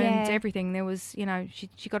and everything. There was,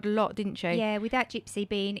 she got a lot, didn't she? Yeah, without Gypsy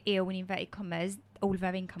being ill, in inverted commas, all of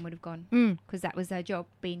her income would have gone, because that was her job,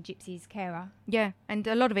 being Gypsy's carer. Yeah, and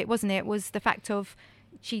a lot of it, wasn't it, was the fact of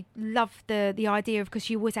she loved the idea of, because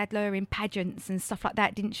she always had her in pageants and stuff like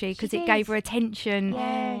that, didn't she? Because it gave her attention.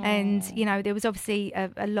 And there was obviously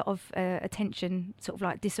a lot of attention sort of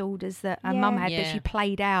like disorders that her mum had that she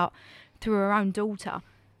played out through her own daughter.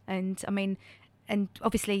 And I mean, and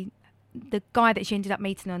obviously the guy that she ended up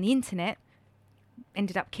meeting on the internet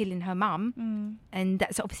ended up killing her mum, and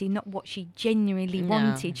that's obviously not what she genuinely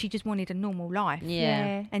wanted. She just wanted a normal life,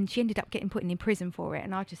 and she ended up getting put in prison for it.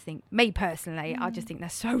 And I just think, me personally, I just think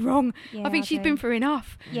that's so wrong. I think she's been through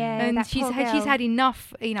enough, and she's had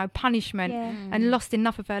enough, punishment, and lost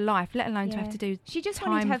enough of her life, let alone to have to do. She just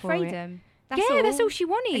time wanted her for freedom. That's all she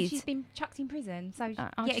wanted. And she's been chucked in prison, so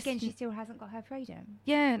yet again she still hasn't got her freedom.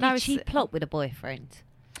 Did she plot with a boyfriend?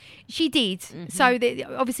 She did. So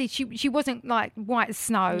obviously she wasn't like white as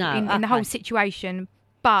snow in the whole situation,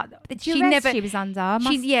 But the she never. She was under.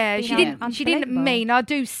 She didn't mean. I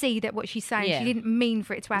do see that what she's saying. Yeah. She didn't mean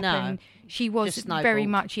for it to happen. No. She was Just very snowballed.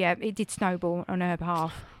 much. Yeah, it did snowball on her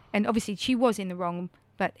behalf, and obviously she was in the wrong.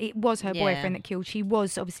 But it was her boyfriend that killed. She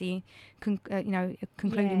was obviously,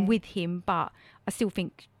 concluding with him. But I still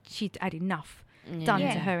think she'd had enough done to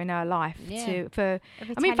her in her life. Funny, but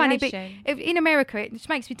in America, it just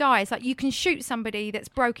makes me die. It's like you can shoot somebody that's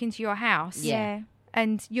broke into your house. Yeah.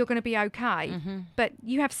 And you're going to be okay. But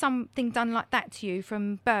you have something done like that to you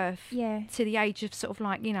from birth to the age of sort of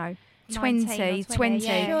like, 20.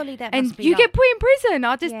 Yeah. Surely that and must be you like, get put in prison.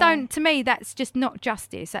 I just don't. To me, that's just not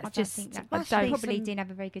justice. That's I probably didn't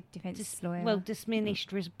have a very good defence lawyer. well,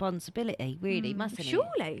 diminished responsibility, really, mustn't it?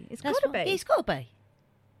 Surely, it's got That's to what- be. It's got to be.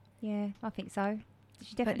 yeah, I think so.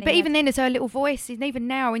 She definitely. But even then, it's her little voice. And even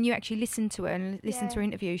now, when you actually listen to her and listen to her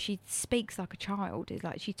interview, she speaks like a child. It's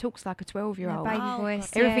like she talks like a 12-year-old. baby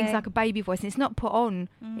voice. Everything's like a baby voice, and it's not put on.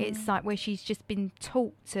 It's like where she's just been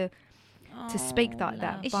taught to speak like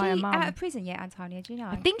that Is by her she mum. out of prison yet, Antonia? Do you know?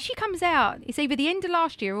 I think she comes out. It's either the end of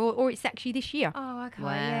last year or it's actually this year. Oh, okay. Wow.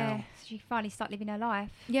 Yeah. She finally started living her life.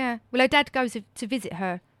 Yeah. Well, her dad goes to visit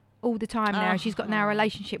her all the time now. She's got now a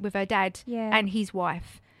relationship with her dad and his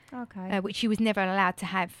wife, which she was never allowed to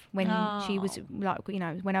have when she was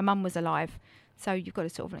when her mum was alive. So you've got to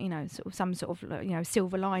sort of some sort of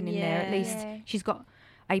silver line in there. At least she's got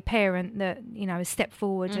a parent that has stepped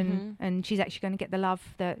forward and she's actually going to get the love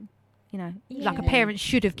that like a parent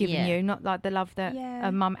should have given you, not like the love that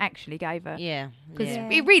her mum actually gave her. Yeah. Because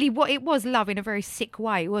it really it was love in a very sick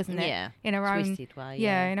way, wasn't it? Yeah. In her own Twisted way.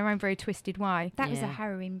 in her own very twisted way. That was a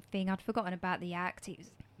harrowing thing. I'd forgotten about the act. It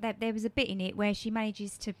was there was a bit in it where she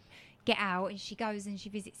manages to get out and she goes and she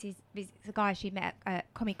visits a guy she met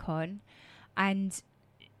at Comic-Con, and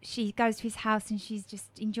she goes to his house and she's just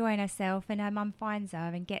enjoying herself, and her mum finds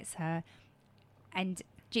her and gets her, and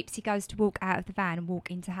Gypsy goes to walk out of the van and walk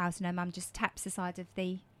into the house, and her mum just taps the side of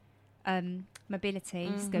the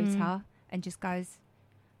mobility scooter and just goes.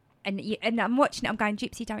 And I'm watching it. I'm going,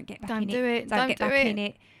 Gypsy, don't get back in it. Don't do it. Don't get back in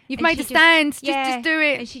it. You've And made she a stand. Just do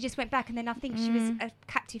it. And she just went back, and then I think she was a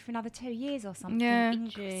captive for another 2 years or something. Yeah.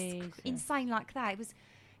 Insane like that. It was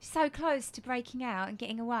so close to breaking out and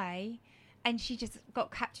getting away, and she just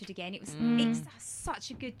got captured again. It's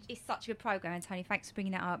such a good program, Antonia. Thanks for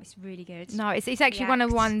bringing that up. It's really good. No, it's actually one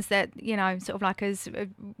of the ones that sort of like has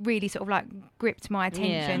really sort of like gripped my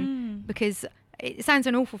attention because it sounds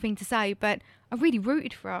an awful thing to say, but I really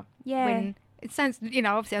rooted for her. Yeah. When it sounds,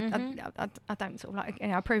 obviously I don't sort of like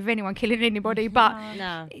approve of anyone killing anybody, but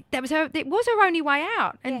that was it was her only way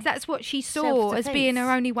out, and that's what she saw as being her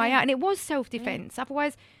only way out, and it was self-defense.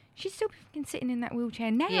 Otherwise, she's still fucking sitting in that wheelchair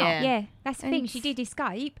now. Yeah, that's the thing. She did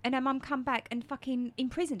escape, and her mum come back and fucking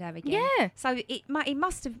imprisoned her again. Yeah. So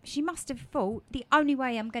she must have thought the only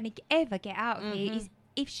way I'm going to ever get out of here is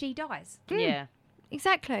if she dies. Yeah.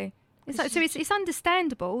 Exactly. It's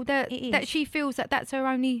understandable that she feels that that's her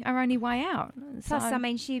only way out. Plus, I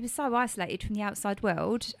mean, she was so isolated from the outside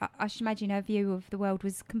world. I should imagine her view of the world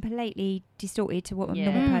was completely distorted to what a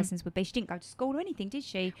normal person's would be. She didn't go to school or anything, did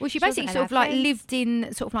she? Well, she basically sort of like lived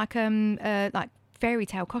in sort of like fairy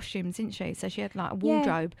tale costumes, didn't she? So she had like a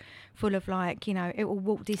wardrobe full of like all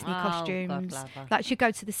Walt Disney costumes. God, love her. Like she'd go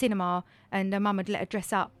to the cinema and her mum would let her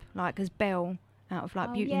dress up like as Belle out of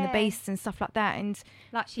like Beauty and the Beast and stuff like that, and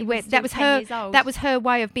like she was still 10 years old. That was her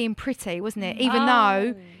way of being pretty, wasn't it? Even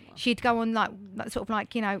though she'd go on like sort of like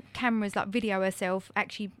cameras, like video herself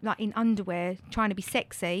actually like in underwear trying to be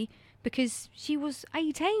sexy because she was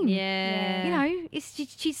 18.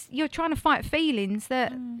 It's you're trying to fight feelings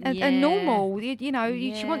that are normal.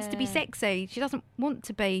 She wants to be sexy. She doesn't want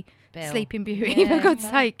to be Sleeping Beauty, for God's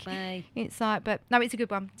sake. It's like, but no, it's a good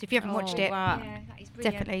one. So if you haven't watched it, that is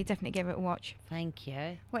brilliant. definitely give it a watch. Thank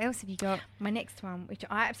you. What else have you got? My next one, which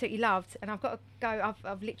I absolutely loved, and I've got to go.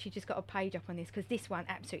 I've literally just got a page up on this because this one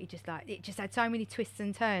absolutely it just had so many twists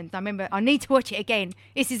and turns. I remember I need to watch it again.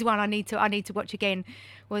 This is one I need to watch again.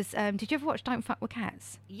 Was did you ever watch Don't Fuck with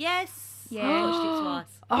Cats? Yes. Yeah. I watched it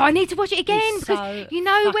twice. Oh, I need to watch it again It's because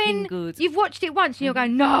so when good. you've watched it once and you're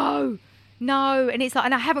going no, and it's like,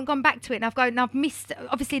 and I haven't gone back to it, and I've missed.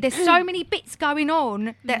 Obviously, there's so many bits going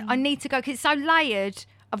on that I need to go because it's so layered.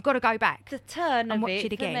 I've got to go back. The turn and of watch it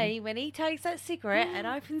it again. for me when he takes that cigarette and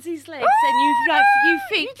opens his legs and you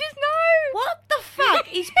think, you just know what the fuck?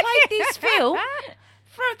 He's played this film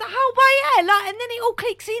for the whole way out, like, and then it all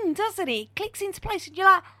clicks in, doesn't it? It clicks into place, and you're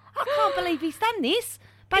like, I can't believe he's done this.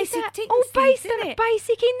 Basic instinct, all based on isn't it?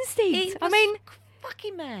 basic instinct. It I was mean,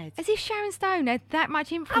 fucking mad. as if Sharon Stone had that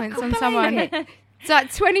much influence can't on believe someone. it. It's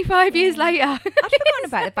like 25 years later. I've forgotten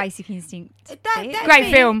about the Basic Instinct.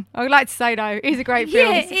 Great film. I would like to say, though, it's a great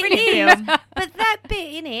film. Yeah, it is. But that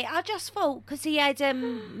bit in it, I just thought, because he had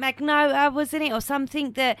Magnota, wasn't it, or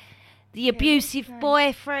something, that the abusive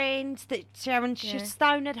boyfriend that Sharon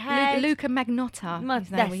Stone had had. Luca Magnotta.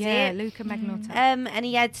 That's it. Luca Magnotta. And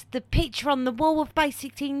he had the picture on the wall of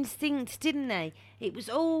Basic Instinct, didn't he? It was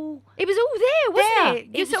all there, wasn't it?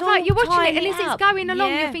 You're sort of like, you're watching it, and as it's going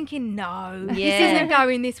along, you're thinking, no, this isn't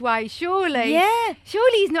going this way, surely. Yeah.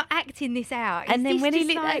 Surely he's not acting this out. And then when he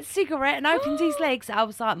lit that cigarette and opened his legs, I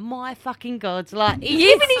was like, my fucking God. Like, he's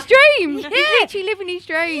living his dream. Yeah. He's literally living his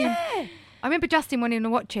dream. Yeah. I remember Justin wanting to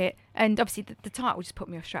watch it, and obviously the title just put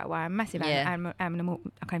me off straight away. I'm a massive animal,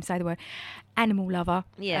 I can't even say the word, animal lover.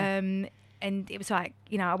 Yeah. And it was like,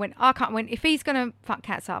 I can't, if he's going to fuck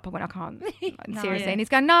cats up, I can't. Seriously. And he's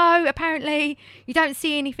going, no, apparently you don't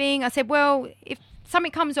see anything. I said, well, if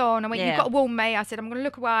something comes on, I went, you've got to warn me. I said, I'm going to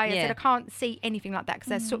look away. I said, I can't see anything like that because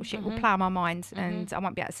that sort of shit will play on my mind and I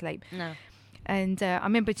won't be able to sleep. No. And I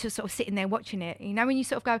remember just sort of sitting there watching it. You know, when you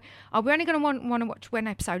sort of go, we're only going to want to watch one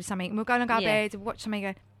episode of something and we're going to go to bed and watch something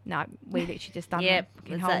and go, no, we literally just done the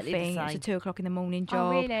fucking whole thing. It's a 2 o'clock in the morning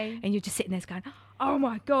job. Oh, really? And you're just sitting there going, oh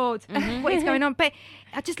my God, what is going on? But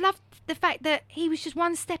I just loved the fact that he was just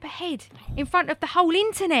one step ahead in front of the whole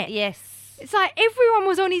internet. Yes. It's like everyone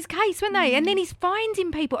was on his case, weren't they? And then he's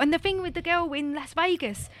finding people. And the thing with the girl in Las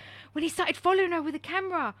Vegas, when he started following her with a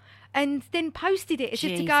camera and then posted it as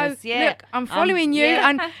if to go, look, I'm following you.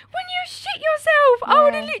 And when you shit yourself, I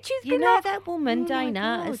would have literally been like, that woman,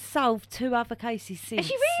 Dana, has solved 2 other cases since. Has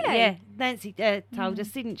she really? Yeah, Nancy told us,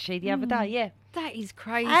 didn't she, the other day? Yeah. That is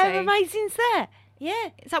crazy. How amazing is that?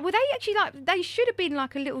 Yeah. It's like, well, they actually, they should have been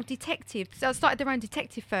like a little detective. So I started their own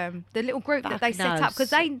detective firm, the little group that they set up.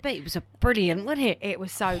 Because but it was brilliant, wasn't it? It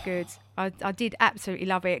was so good. I did absolutely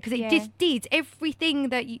love it. Because it just did everything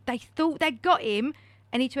that they thought they got him.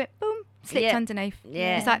 And he just went, boom, slipped underneath.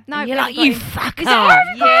 Yeah. It's like, no. And you're like, you fucker. Have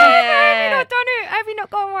you not done it? Have you not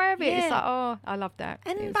gone away with it? It's like, oh, I love that.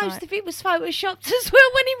 And most of it was photoshopped as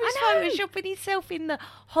well when he was photoshopping himself in the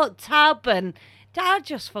hot tub. And I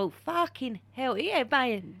just thought, fucking hell,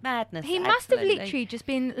 madness. He must have literally just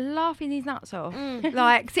been laughing his nuts off.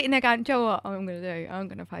 Like sitting there going, Joe, what I'm going to do? I'm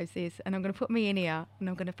going to post this and I'm going to put me in here and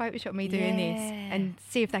I'm going to Photoshop me doing this and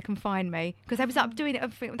see if they can find me. Because they was up doing it.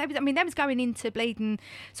 They was going into bleeding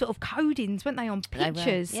sort of codings, weren't they, on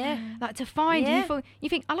pictures? Like to find. And you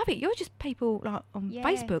think, I love it. You're just people like on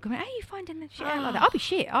Facebook. I mean, how are you finding that shit out like that? I'll be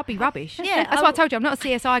shit. I'll be rubbish. That's why I told you I'm not a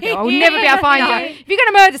CSI girl. I'll never be able to find you. If you're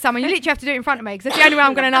going to murder someone, you literally have to do it in front of me. That's the only way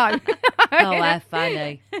I'm going to know. Oh, how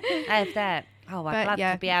funny. Have that. Oh, I'd love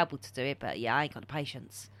to be able to do it, but I ain't got the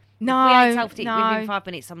patience. No, if we ain't solved it within 5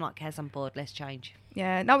 minutes, I'm like, Kaz, I'm bored, let's change.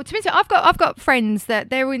 Yeah, no, to be honest, I've got friends that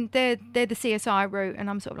they're the CSI route, and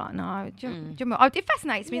I'm sort of like, no, it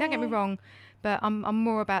fascinates me, don't get me wrong, but I'm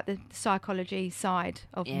more about the psychology side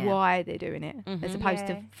of why they're doing it, as opposed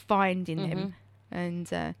to finding them. And,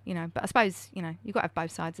 but I suppose, you've got to have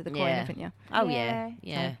both sides of the coin, haven't you? Oh,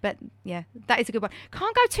 yeah. But, that is a good one.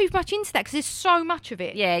 Can't go too much into that because there's so much of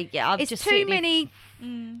it. Yeah. It's just too many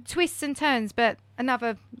twists and turns, but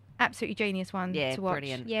another absolutely genius one to watch.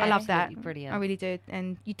 Brilliant. Yeah, I love that. Brilliant. I really do.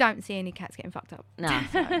 And you don't see any cats getting fucked up. No.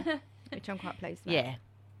 Which I'm quite pleased about. Yeah.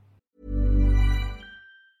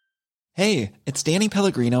 Hey, it's Danny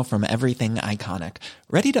Pellegrino from Everything Iconic.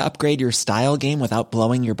 Ready to upgrade your style game without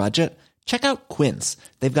blowing your budget? Check out Quince.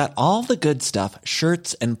 They've got all the good stuff,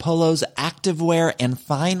 shirts and polos, activewear, and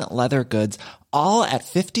fine leather goods, all at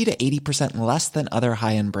 50 to 80% less than other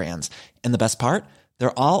high-end brands. And the best part?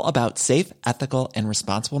 They're all about safe, ethical, and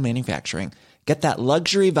responsible manufacturing. Get that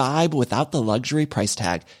luxury vibe without the luxury price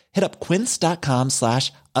tag. Hit up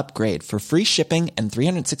quince.com/upgrade for free shipping and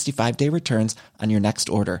 365-day returns on your next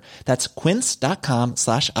order. That's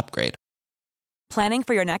quince.com/upgrade. Planning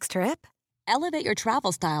for your next trip? Elevate your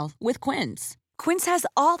travel style with Quince. Quince has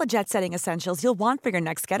all the jet-setting essentials you'll want for your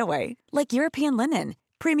next getaway, like European linen,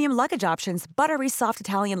 premium luggage options, buttery soft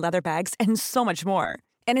Italian leather bags, and so much more.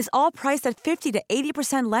 And is all priced at 50 to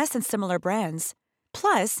 80% less than similar brands.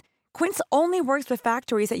 Plus, Quince only works with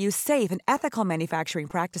factories that use safe and ethical manufacturing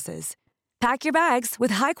practices. Pack your bags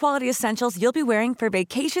with high-quality essentials you'll be wearing for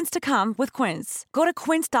vacations to come with Quince. Go to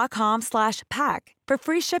quince.com/pack for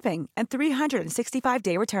free shipping and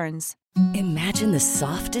 365-day returns. Imagine the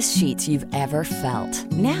softest sheets you've ever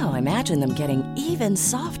felt. Now imagine them getting even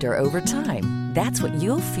softer over time. That's what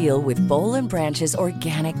you'll feel with Boll & Branch's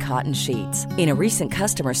organic cotton sheets. In a recent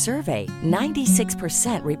customer survey,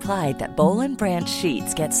 96% replied that Boll & Branch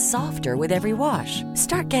sheets get softer with every wash.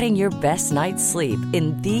 Start getting your best night's sleep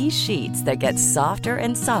in these sheets that get softer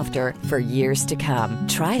and softer for years to come.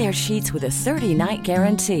 Try their sheets with a 30-night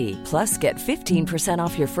guarantee. Plus, get 15%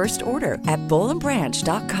 off your first order at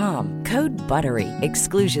bollandbranch.com. Code BUTTERY.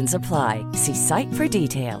 Exclusions apply. See site for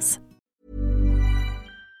details.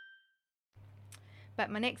 But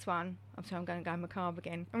my next one, I'm sorry, I'm going to go macabre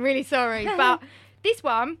again. I'm really sorry, but this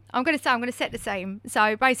one, I'm going to set the same.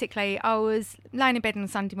 So basically, I was laying in bed on a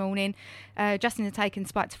Sunday morning, Justin had taken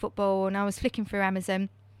Spike to football, and I was flicking through Amazon,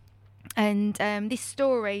 and this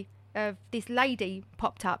story of this lady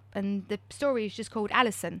popped up, and the story is just called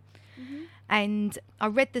Alison. Mm-hmm. And I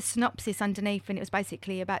read the synopsis underneath, and it was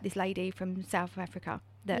basically about this lady from South Africa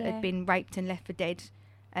that had been raped and left for dead,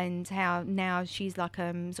 and how now she's like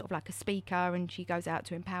sort of like a speaker, and she goes out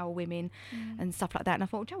to empower women and stuff like that. And I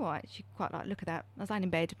thought, you know what, she quite like look at that. I was lying in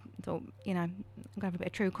bed, I thought, you know, I'm going to have a bit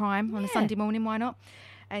of true crime on a Sunday morning, why not?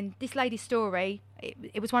 And this lady's story,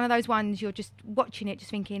 it was one of those ones you're just watching it,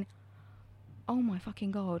 just thinking, oh my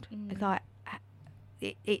fucking God. It's like,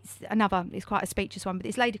 it's quite a speechless one, but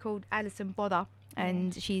this lady called Alison Bother,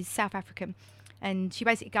 and she's South African, and she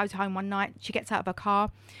basically goes home one night, she gets out of her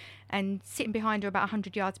car, and sitting behind her, about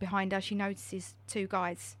 100 yards behind her, she notices two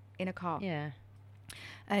guys in a car. Yeah.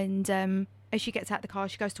 And as she gets out of the car,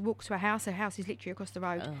 she goes to walk to her house. Her house is literally across the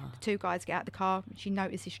road. The two guys get out of the car. She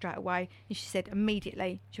notices straight away. And she said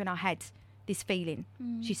immediately, when I had this feeling,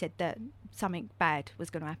 she said that something bad was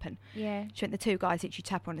going to happen. Yeah. She went, the two guys literally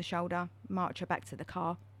tap her on the shoulder, march her back to the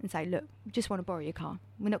car and say, look, we just want to borrow your car.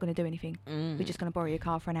 We're not going to do anything. We're just going to borrow your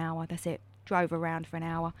car for an hour. That's it. Drove around for an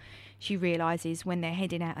hour. She realises when they're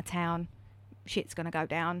heading out of town, shit's going to go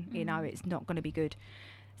down. You know, it's not going to be good.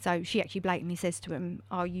 So she actually blatantly says to him,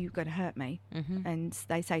 are you going to hurt me? And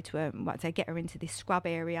they say to her, they get her into this scrub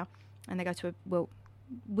area, and they go to her, well,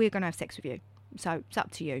 we're going to have sex with you. So it's up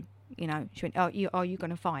to you. You know, she went, are you going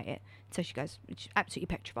to fight it? So she goes, she's absolutely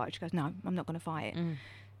petrified. She goes, no, I'm not going to fight it.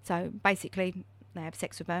 So basically, they have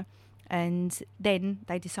sex with her, and then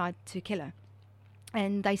they decide to kill her.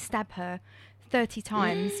 And they stab her 30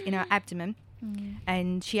 times in her abdomen.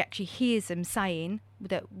 And she actually hears them saying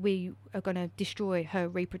that we are going to destroy her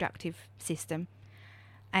reproductive system.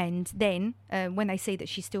 And then when they see that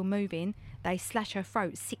she's still moving, they slash her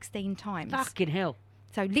throat 16 times. Fucking hell.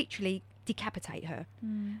 So literally decapitate her.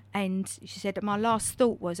 And she said that my last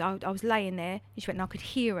thought was I was laying there, and she went, and I could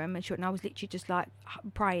hear them, and she went, and I was literally just like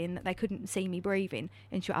praying that they couldn't see me breathing.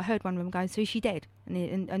 And she went, I heard one of them going, so is she dead?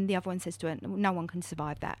 And the other one says to her, no one can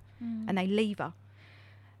survive that. And they leave her.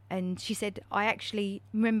 And she said, I actually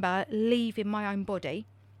remember leaving my own body.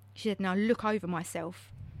 She said, and I look over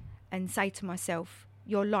myself and say to myself,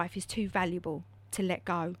 your life is too valuable to let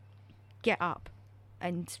go. Get up,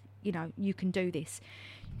 and you know, you can do this.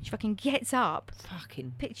 She fucking gets up,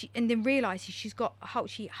 and then realises she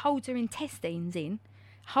holds her intestines in,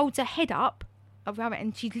 holds her head up,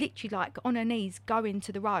 and she's literally like on her knees going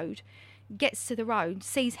to the road, gets to the road,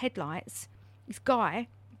 sees headlights. This guy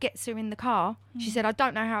gets her in the car. She said, I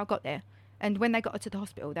don't know how I got there. And when they got her to the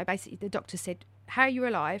hospital, the doctor said, how are you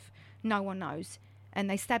alive? No one knows. And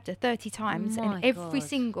they stabbed her 30 times, and every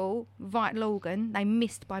single vital organ they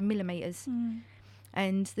missed by millimetres.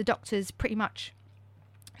 And the doctors pretty much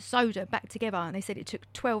sewed her back together, and they said it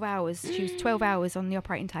took 12 hours. She was 12 hours on the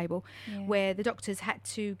operating table, where the doctors had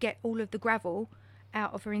to get all of the gravel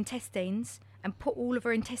out of her intestines and put all of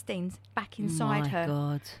her intestines back inside her.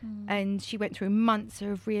 God. And she went through months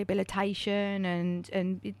of rehabilitation,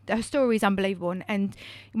 and her story is unbelievable. And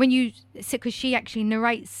when you, because she actually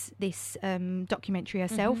narrates this documentary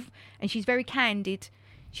herself, and she's very candid.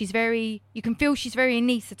 You can feel she's very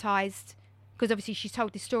anaesthetised, because obviously she's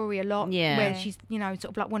told this story a lot, where she's, you know,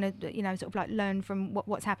 sort of like want to, you know, sort of like learn from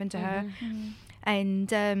what's happened to her.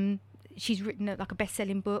 And she's written like a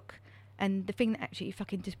best-selling book. And the thing that actually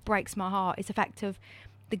fucking just breaks my heart is the fact of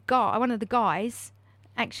one of the guys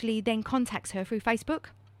actually then contacts her through Facebook.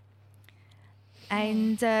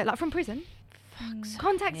 And like from prison,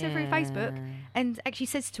 contacts her through Facebook, and actually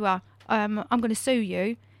says to her, I'm going to sue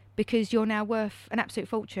you because you're now worth an absolute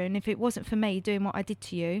fortune. If it wasn't for me doing what I did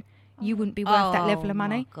to you, you wouldn't be worth that level of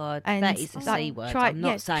money. Oh my God, and that is a C word. I'm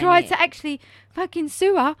not saying tried it. to actually fucking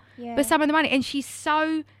sue her for some of the money, and she's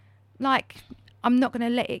so like I'm not going to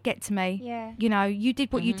let it get to me. Yeah. You know, you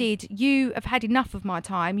did what you did. You have had enough of my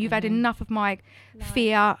time. You've had enough of my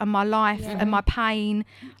fear and my life and my pain.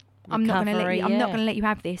 I'm not going to let you. I'm not going to let you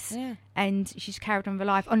have this. Yeah. And she's carried on with her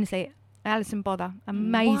life. Honestly, Alison Bother,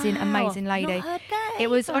 amazing lady. Not heard that it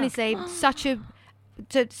was either. honestly such a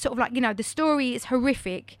sort of like, you know, the story is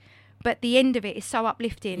horrific, but the end of it is so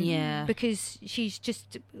uplifting. Yeah. Because she's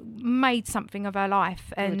just made something of her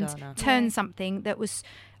life and turned something that was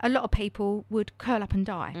a lot of people would curl up and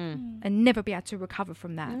die and never be able to recover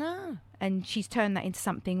from that. No. And she's turned that into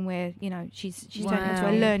something where, you know, she's turned it into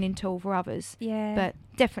a learning tool for others. Yeah. But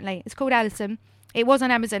definitely, it's called Alison. It was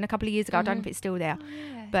on Amazon a couple of years ago. I don't know if it's still there.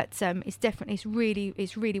 But it's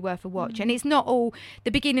really worth a watch. And it's not all,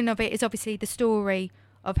 the beginning of it is obviously the story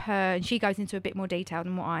of her, and she goes into a bit more detail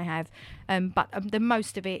than what I have, but the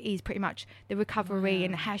most of it is pretty much the recovery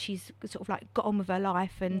and how she's sort of like got on with her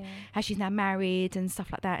life and how she's now married and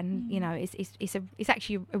stuff like that. And you know, it's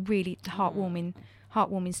actually a really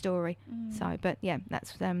heartwarming story. So, but yeah,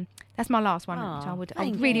 that's my last one, which I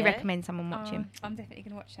would really recommend someone watching. I'm definitely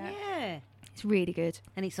gonna watch that. Yeah, it's really good.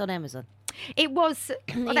 And it's on Amazon. It was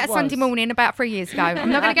Sunday morning about 3 years ago. I'm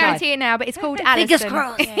not going to guarantee it now, but it's called Alison. Fingers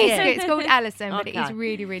crossed. It's called Alison, but it is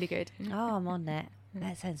really, really good. Oh, I'm on that.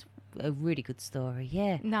 That sounds a really good story.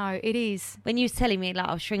 Yeah. No, it is. When you was telling me like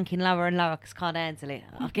I was shrinking lower and lower because I can't handle it,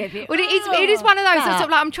 I get a bit. Well, it is one of those sort of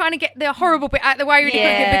like I'm trying to get the horrible bit out of the way really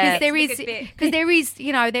quickly because there is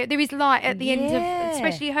you know there is light at the end of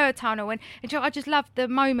especially her tunnel and I just love the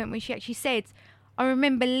moment when she actually said, I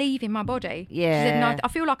remember leaving my body. Yeah. She said, no, I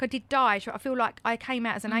feel like I did die. I feel like I came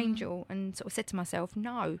out as an angel and sort of said to myself,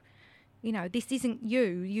 no, you know, this isn't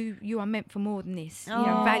you. You are meant for more than this. You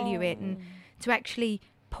know, value it and to actually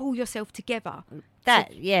pull yourself together.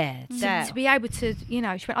 To be able to, you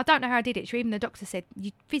know, she went, I don't know how I did it. Even the doctor said,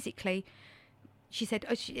 you physically, she said,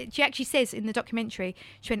 she actually says in the documentary,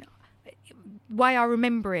 she went, the way I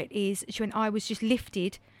remember it is, she went, I was just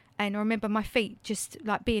lifted. And I remember my feet just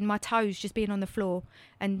like my toes just being on the floor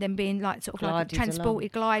and then being like sort of like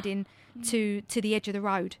transported, gliding to the edge of the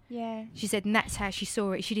road. Yeah. She said, and that's how she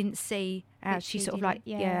saw it. She didn't see how she sort of like,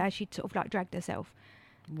 how she sort of like dragged herself.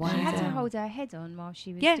 Wow. She had to hold her head on while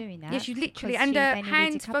she was doing that. Yeah, she literally, and her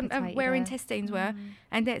hands where her intestines were,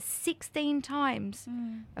 and that's 16 times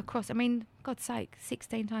across. I mean, God's sake,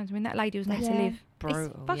 16 times. I mean, that lady was meant to live.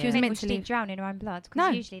 Brutal. She was meant to live. Drown in her own blood,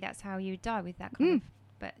 because usually that's how you would die with that kind of.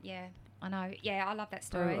 But yeah, I know. Yeah, I love that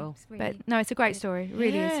story. Really but no, it's a great story. It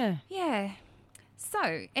really is. Yeah.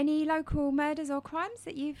 So, any local murders or crimes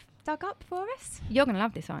that you've dug up for us? You're going to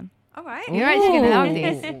love this one. All right. You're actually going to love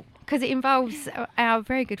this because it involves our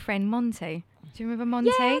very good friend Monty. Do you remember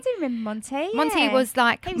Monty? Yeah, I do remember Monty. Monty was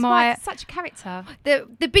like such a character.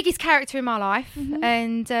 The biggest character in my life.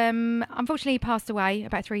 And unfortunately he passed away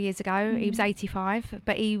about 3 years ago. He was 85,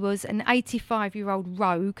 but he was an 85-year-old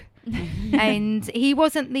rogue. And he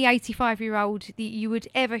wasn't the 85-year-old that you would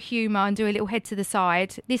ever humour and do a little head to the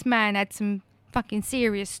side. This man had some fucking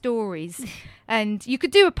serious stories. And you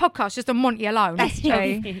could do a podcast just on Monty alone. That's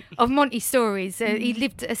true. of Monty's stories. He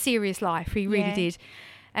lived a serious life. He really did.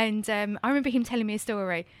 And I remember him telling me a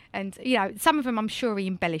story, and you know, some of them I'm sure he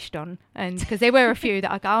embellished on, and because there were a few that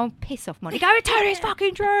I go, oh, piss off, Monty. Go, tell it's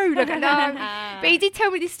fucking true. I go, no. But he did tell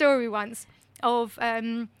me this story once of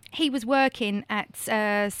he was working at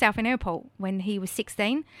Southend Airport when he was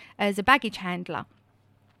 16 as a baggage handler.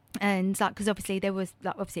 And like, because obviously there was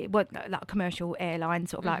like, obviously it wasn't like a commercial airline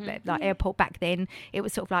sort of like airport back then. It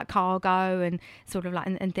was sort of like cargo and sort of like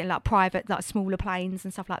and then like private like smaller planes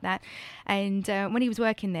and stuff like that. And when he was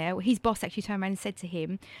working there, his boss actually turned around and said to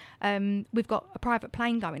him, "We've got a private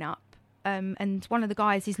plane going up, and one of the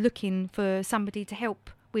guys is looking for somebody to help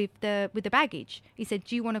with the baggage." He said,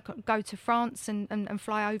 "Do you want to go to France and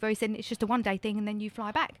fly over?" He said, "It's just a one-day thing and then you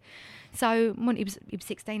fly back." So when he was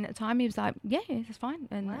 16 at the time, he was like, yeah, that's fine.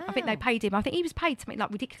 And I think they paid him. I think he was paid something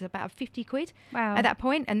like ridiculous, about 50 quid at that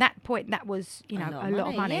point. And that was, you know, a lot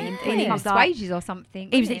of money. Yeah. And he was like, wages or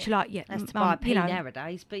something. He was literally like, yeah, that's to buy a pea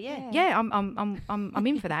nowadays, but yeah, I'm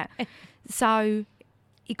in for that. So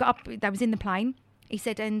he got up. They was in the plane. He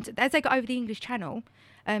said, and as they got over the English Channel,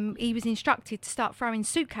 he was instructed to start throwing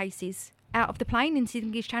suitcases out of the plane into the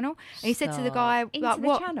English Channel. And he said to the guy, into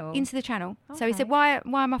the channel? Into the channel. Okay. So he said, why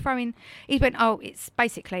am I throwing? He went, oh, it's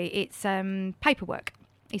paperwork.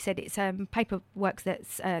 He said it's paperwork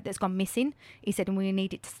that's gone missing. He said, and we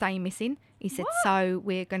need it to stay missing. He said, so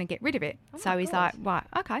we're going to get rid of it. So he's like, right,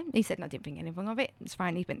 okay. He said, I didn't think anything of it. It's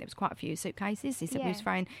fine. He went, there was quite a few suitcases. He said, we was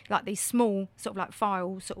throwing like these small sort of like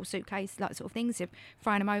file sort of suitcase like sort of things,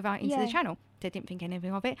 throwing them over into the channel. They didn't think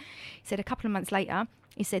anything of it. He said a couple of months later,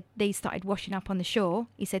 he said these started washing up on the shore.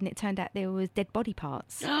 He said, and it turned out there was dead body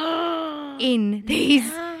parts in these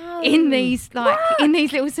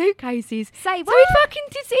little suitcases. Say So what? he fucking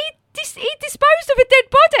he disposed of a dead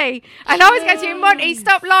body. And I was going to him, Monty,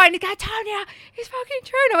 stop lying. He'd go, Antonia, it's fucking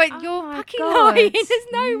true. And I went, you're fucking lying. There's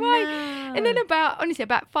no way. And then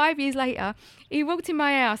about 5 years later, he walked in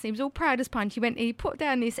my house and he was all proud as punch. He put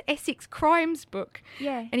down this Essex Crimes book.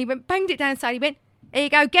 Yeah. And he banged it down inside. He went, here you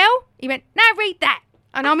go, girl. He went, now read that.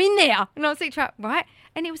 And I'm in there. And I was like, right.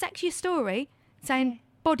 And it was actually a story saying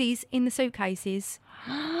bodies in the suitcases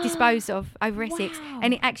disposed of over Essex.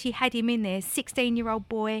 And it actually had him in there. 16-year-old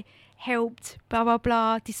boy helped, blah, blah,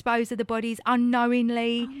 blah, dispose of the bodies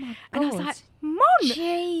unknowingly. Oh my God. And I was like, Mon,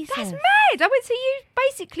 Jesus. that's mad. I went, so you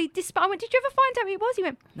basically I went, did you ever find out who it was? He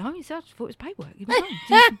went, no, he said, I just thought it was paperwork. He went,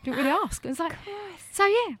 no, didn't really ask. I was like, so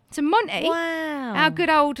yeah. So Monty, our good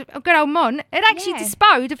old Mon, had actually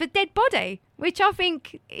disposed of a dead body, which I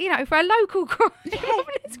think, for a local crime,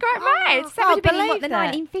 it's quite mad. That would have been in, what, the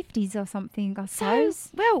 1950s or something, I suppose.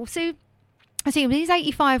 So I think he was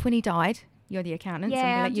 85 when he died. You're the accountant, so I'm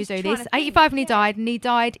going to let you do this. 85 when he died, and he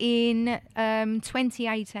died in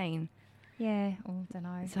 2018. Yeah, I don't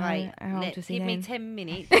know. So Right, how old was he give me then? 10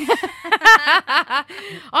 minutes.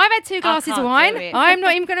 I've had 2 glasses of can't wine. do it. I'm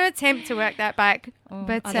not even going to attempt to work that back.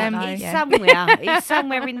 But I don't know. He's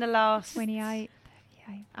somewhere in the last 28.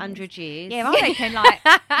 100 years. Yeah, I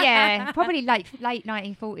reckon probably late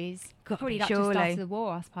 1940s. Probably just after the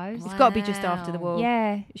war, I suppose. It's got to be just after the war.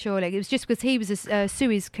 Yeah. Surely. It was just because he was a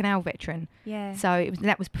Suez Canal veteran. Yeah. So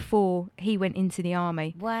that was before he went into the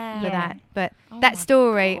army. Wow. For that. But that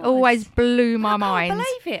story always blew my mind. I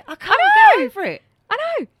can't believe it. I can't get over it. I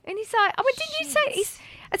know. And he's like, I went, didn't you say?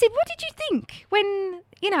 I said, what did you think when,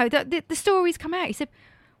 the stories come out? He said,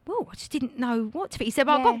 well, I just didn't know what to think. He said,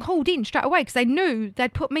 well, I got called in straight away because they knew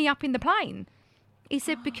they'd put me up in the plane. He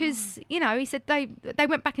said, because, he said they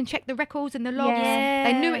went back and checked the records and the logs. Yeah.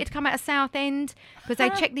 They knew it had come out of Southend because they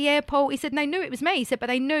checked the airport. He said, they knew it was me. He said, but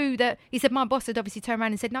they knew that, he said, my boss had obviously turned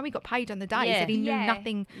around and said, no, he got paid on the day. He said he knew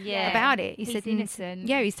nothing about it. He said, innocent.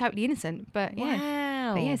 Yeah, he's totally innocent. But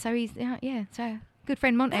Wow. But yeah, so he's, so good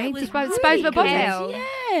friend Monty. was Disposed really of bodies. good. It's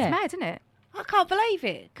Yeah. mad, isn't it? I can't believe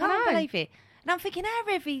it. Can't know. believe it. And I'm thinking, how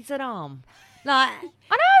heavy's an arm? Like,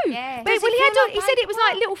 I know. Yeah. But Does well, it he feel like said it was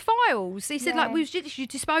like little files. He said Yeah. like we was just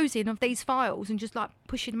disposing of these files and just like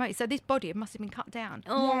pushing them out. So this body must have been cut down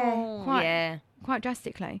quite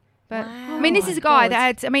drastically. But Wow. I mean, this is a guy that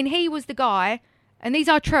had. I mean, he was the guy, and these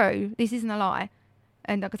are true. This isn't a lie,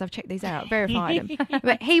 and because I've checked these out, verified them.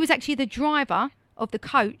 But he was actually the driver of the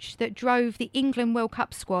coach that drove the England World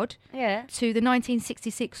Cup squad to the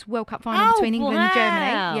 1966 World Cup final between England and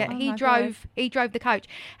Germany. Yeah, he drove the coach,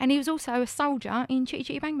 and he was also a soldier in Chitty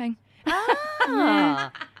Chitty Bang Bang.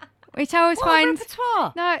 Ah. Which I always What find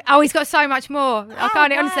repertoire? he's got so much more. I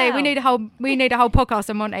can't honestly. We need a whole podcast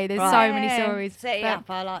on Monty. There's so many stories. Set it But up.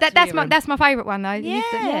 I like to that's hear my 'em. that's my favourite one though.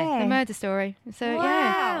 Yeah. The murder story. So Wow.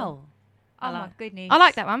 yeah, Oh my goodness. I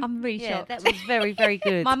like that one. I'm really Yeah, shocked. that was very, very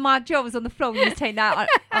good. My jaw was on the floor when you was saying that.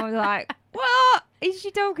 I was like, what is she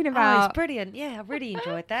talking Oh, about? it's brilliant. Yeah, I really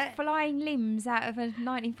enjoyed that. Flying limbs out of a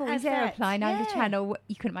 1940s How's that? aeroplane over the Yeah. channel.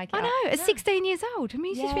 You couldn't make it I up. know. At 16 years old, I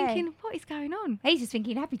mean, he's just Yeah. thinking, what is going on? He's just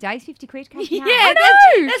thinking, happy days, 50 quid. Cash Yeah, out.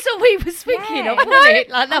 that's what we was thinking of, Yeah. wasn't it?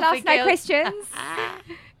 Like I'll nothing ask no else. questions.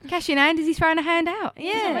 Cash in hand as he's throwing a hand out.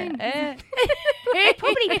 Yeah. They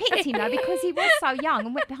probably picked him though because he was so young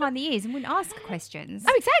and went behind the ears and wouldn't ask questions.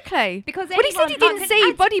 Oh, exactly. Because well, he said he anyone didn't can see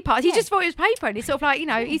add- body parts. He Yeah. just thought it was paper, and he's sort of like,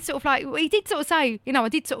 he's sort of like, he did sort of say, I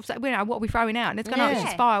did sort of say, what are we throwing out? And it's gone, oh, it's Yeah.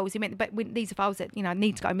 just files. He meant, but these are files that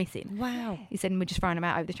need to go missing. Wow. He said, and we're just throwing them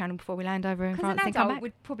out over the channel before we land over in Because France an and come adult back.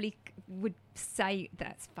 would probably say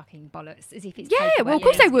that's fucking bollocks, as if it's Yeah, paperwork, well, of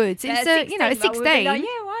course they would. It's But at at 16, 16. like, yeah,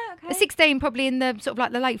 right, okay. At 16, probably in the sort of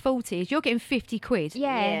like the late 40s, you're getting 50 quid.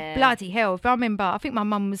 Yeah. Bloody hell. If I remember, I think my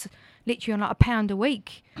mum was literally on like £1 a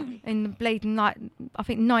week in the bleeding, like, I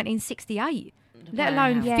think 1968. Let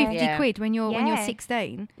alone Yeah. 50 Yeah. quid when you're Yeah.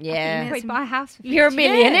 16. Yeah. We'd buy a house for You're a 50.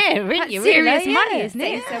 millionaire, aren't That's you? serious really? money, Yeah. isn't it?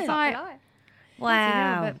 Set It's yourself up like, for life.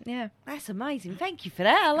 Wow. but yeah. That's amazing. Thank you for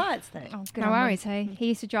that. I liked that. Oh, good No on worries. Monty. He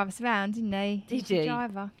used to drive us around, didn't he? Did was a he?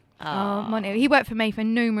 driver. Oh, Monty. He worked for me for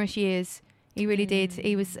numerous years. He really did.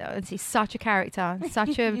 He was he's such a character,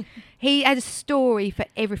 he had a story for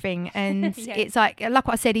everything. And Yeah. it's like what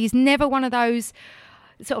I said, he's never one of those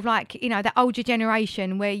sort of like, that older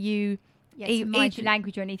generation where you... Yeah, to mind your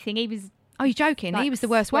language or anything. He was... Oh, you're joking? like, He was the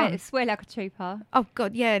worst one. Swear like a trooper. Oh,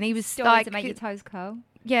 God, yeah. And he was Stories like... that make your toes curl.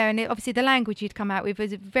 Yeah, and obviously the language he'd come out with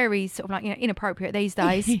was very sort of like, inappropriate these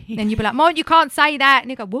days. Then you'd be like, Mon, you can't say that.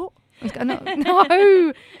 And he'd go, what? I was going,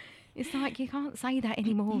 no. It's like you can't say that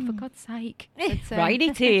anymore, for God's sake. But, Write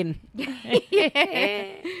it in. Yeah.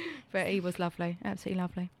 But he was lovely, absolutely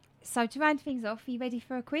lovely. So to round things off, are you ready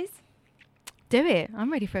for a quiz? Do it. I'm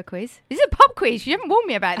ready for a quiz. This is a pop quiz. You haven't warned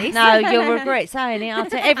me about this. No, you'll regret saying it.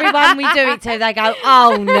 After everyone we do it to, they go,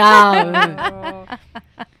 "Oh no."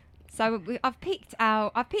 So I've picked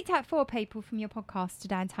out 4 people from your podcast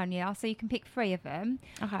today, Antonia. So you can pick 3 of them.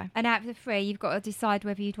 Okay. And out of the 3, you've got to decide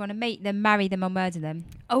whether you'd want to meet them, marry them, or murder them.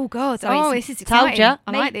 Oh God! So this is exciting. Told ya.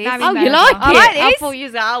 I like this. Marry, Oh, murder. you like it? I like this. I thought you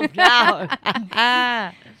said, "Oh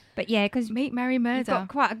no." But yeah, because Meet, marry, murder.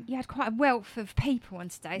 you had quite a wealth of people on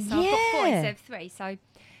today. So I've got 4 instead of 3. So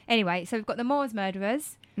anyway, so we've got the Moors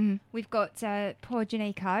murderers. We've got poor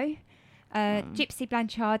Janico. Gypsy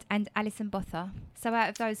Blanchard and Alison Botha. So out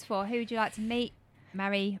of those 4, who would you like to meet,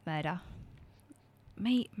 marry, murder?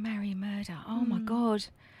 Meet, marry, murder. Oh my God.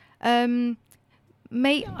 I'd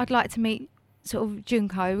like to meet sort of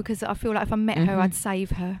Junko, because I feel like if I met her, I'd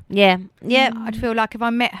save her. Yeah. I'd feel like if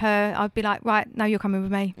I met her, I'd be like, right, no, you're coming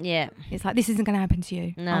with me. Yeah. It's like, this isn't going to happen to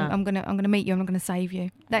you. No. I'm gonna meet you. I'm going to save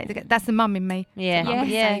you. That's the mum in me. Yeah. So I'm gonna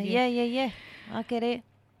save you. Yeah. I get it.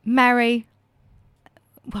 Marry.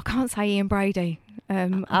 Well, I can't say Ian Brady.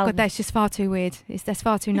 God, that's just far too weird. That's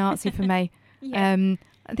far too Nazi for me. Yeah.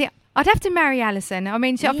 I'd have to marry Alison. I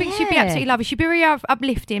mean, I think she'd be absolutely lovely. She'd be very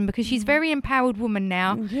uplifting, because she's a very empowered woman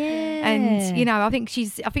now. Yeah. And I think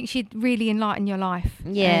she'd really enlighten your life.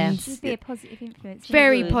 Yeah. And She'd be a positive influence.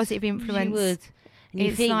 very positive influence. She would. And you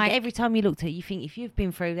It's think, like- every time you looked at her, you think, if you've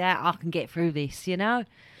been through that, I can get through this, you know?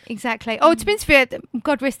 Exactly. Oh, to be fair,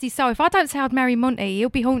 God rest his soul. If I don't say I'd marry Monty, he'll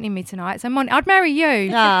be haunting me tonight. So Monty, I'd marry you,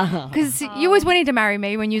 because you always wanted to marry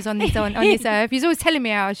me when you was on this on this earth. You was always telling me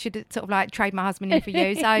how I should sort of like trade my husband in for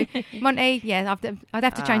you. So Monty, yeah, I'd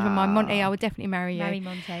have to change my mind. Monty, I would definitely marry you. Marry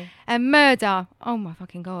Monty. And murder. Oh my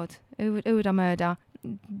fucking God, who would I murder?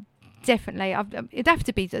 Definitely, it'd have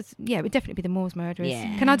to be. Yeah, it would definitely be the Moors murderers.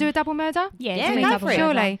 Yeah. Can I do a double murder? Yeah, do go double for it.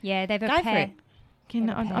 murder. Surely. Yeah, they're a Go for pair. it.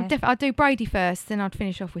 I'd do Brady first, then I'd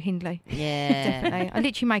finish off with Hindley. Yeah. Definitely. I'd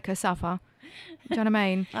literally make her suffer. Do you know what I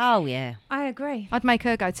mean? Oh, yeah. I agree. I'd make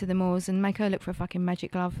her go to the Moors and make her look for a fucking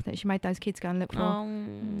magic glove that she made those kids go and look for. Oh, Do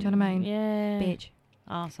you know what I mean? yeah. Bitch.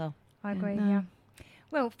 Arsehole. I agree. No. Yeah.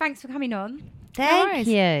 Well, thanks for coming on. Thank worries.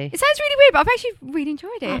 you. It sounds really weird, but I've actually really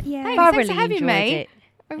enjoyed it. Yeah. Thanks, Thoroughly thanks for having enjoyed me. it.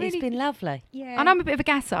 I really, It's been lovely. Yeah. and I'm a bit of a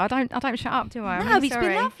gasser. I don't shut up, do I? I'm No, really it's sorry.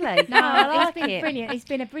 been lovely. No, I like it's been it. brilliant. It's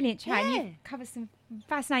been a brilliant chat. Yeah. You've covered some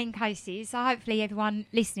fascinating cases. So hopefully everyone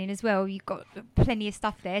listening as well, you've got plenty of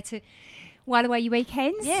stuff there to while away your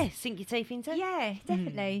weekends. Yeah, sink your teeth into. Yeah,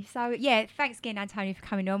 definitely. So yeah, thanks again, Antonia, for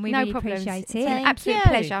coming on. We No really problems. appreciate It's it. an Thank absolute you.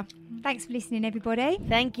 pleasure. Thanks for listening, everybody.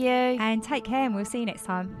 Thank you. And take care, and we'll see you next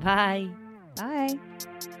time. Bye. Bye.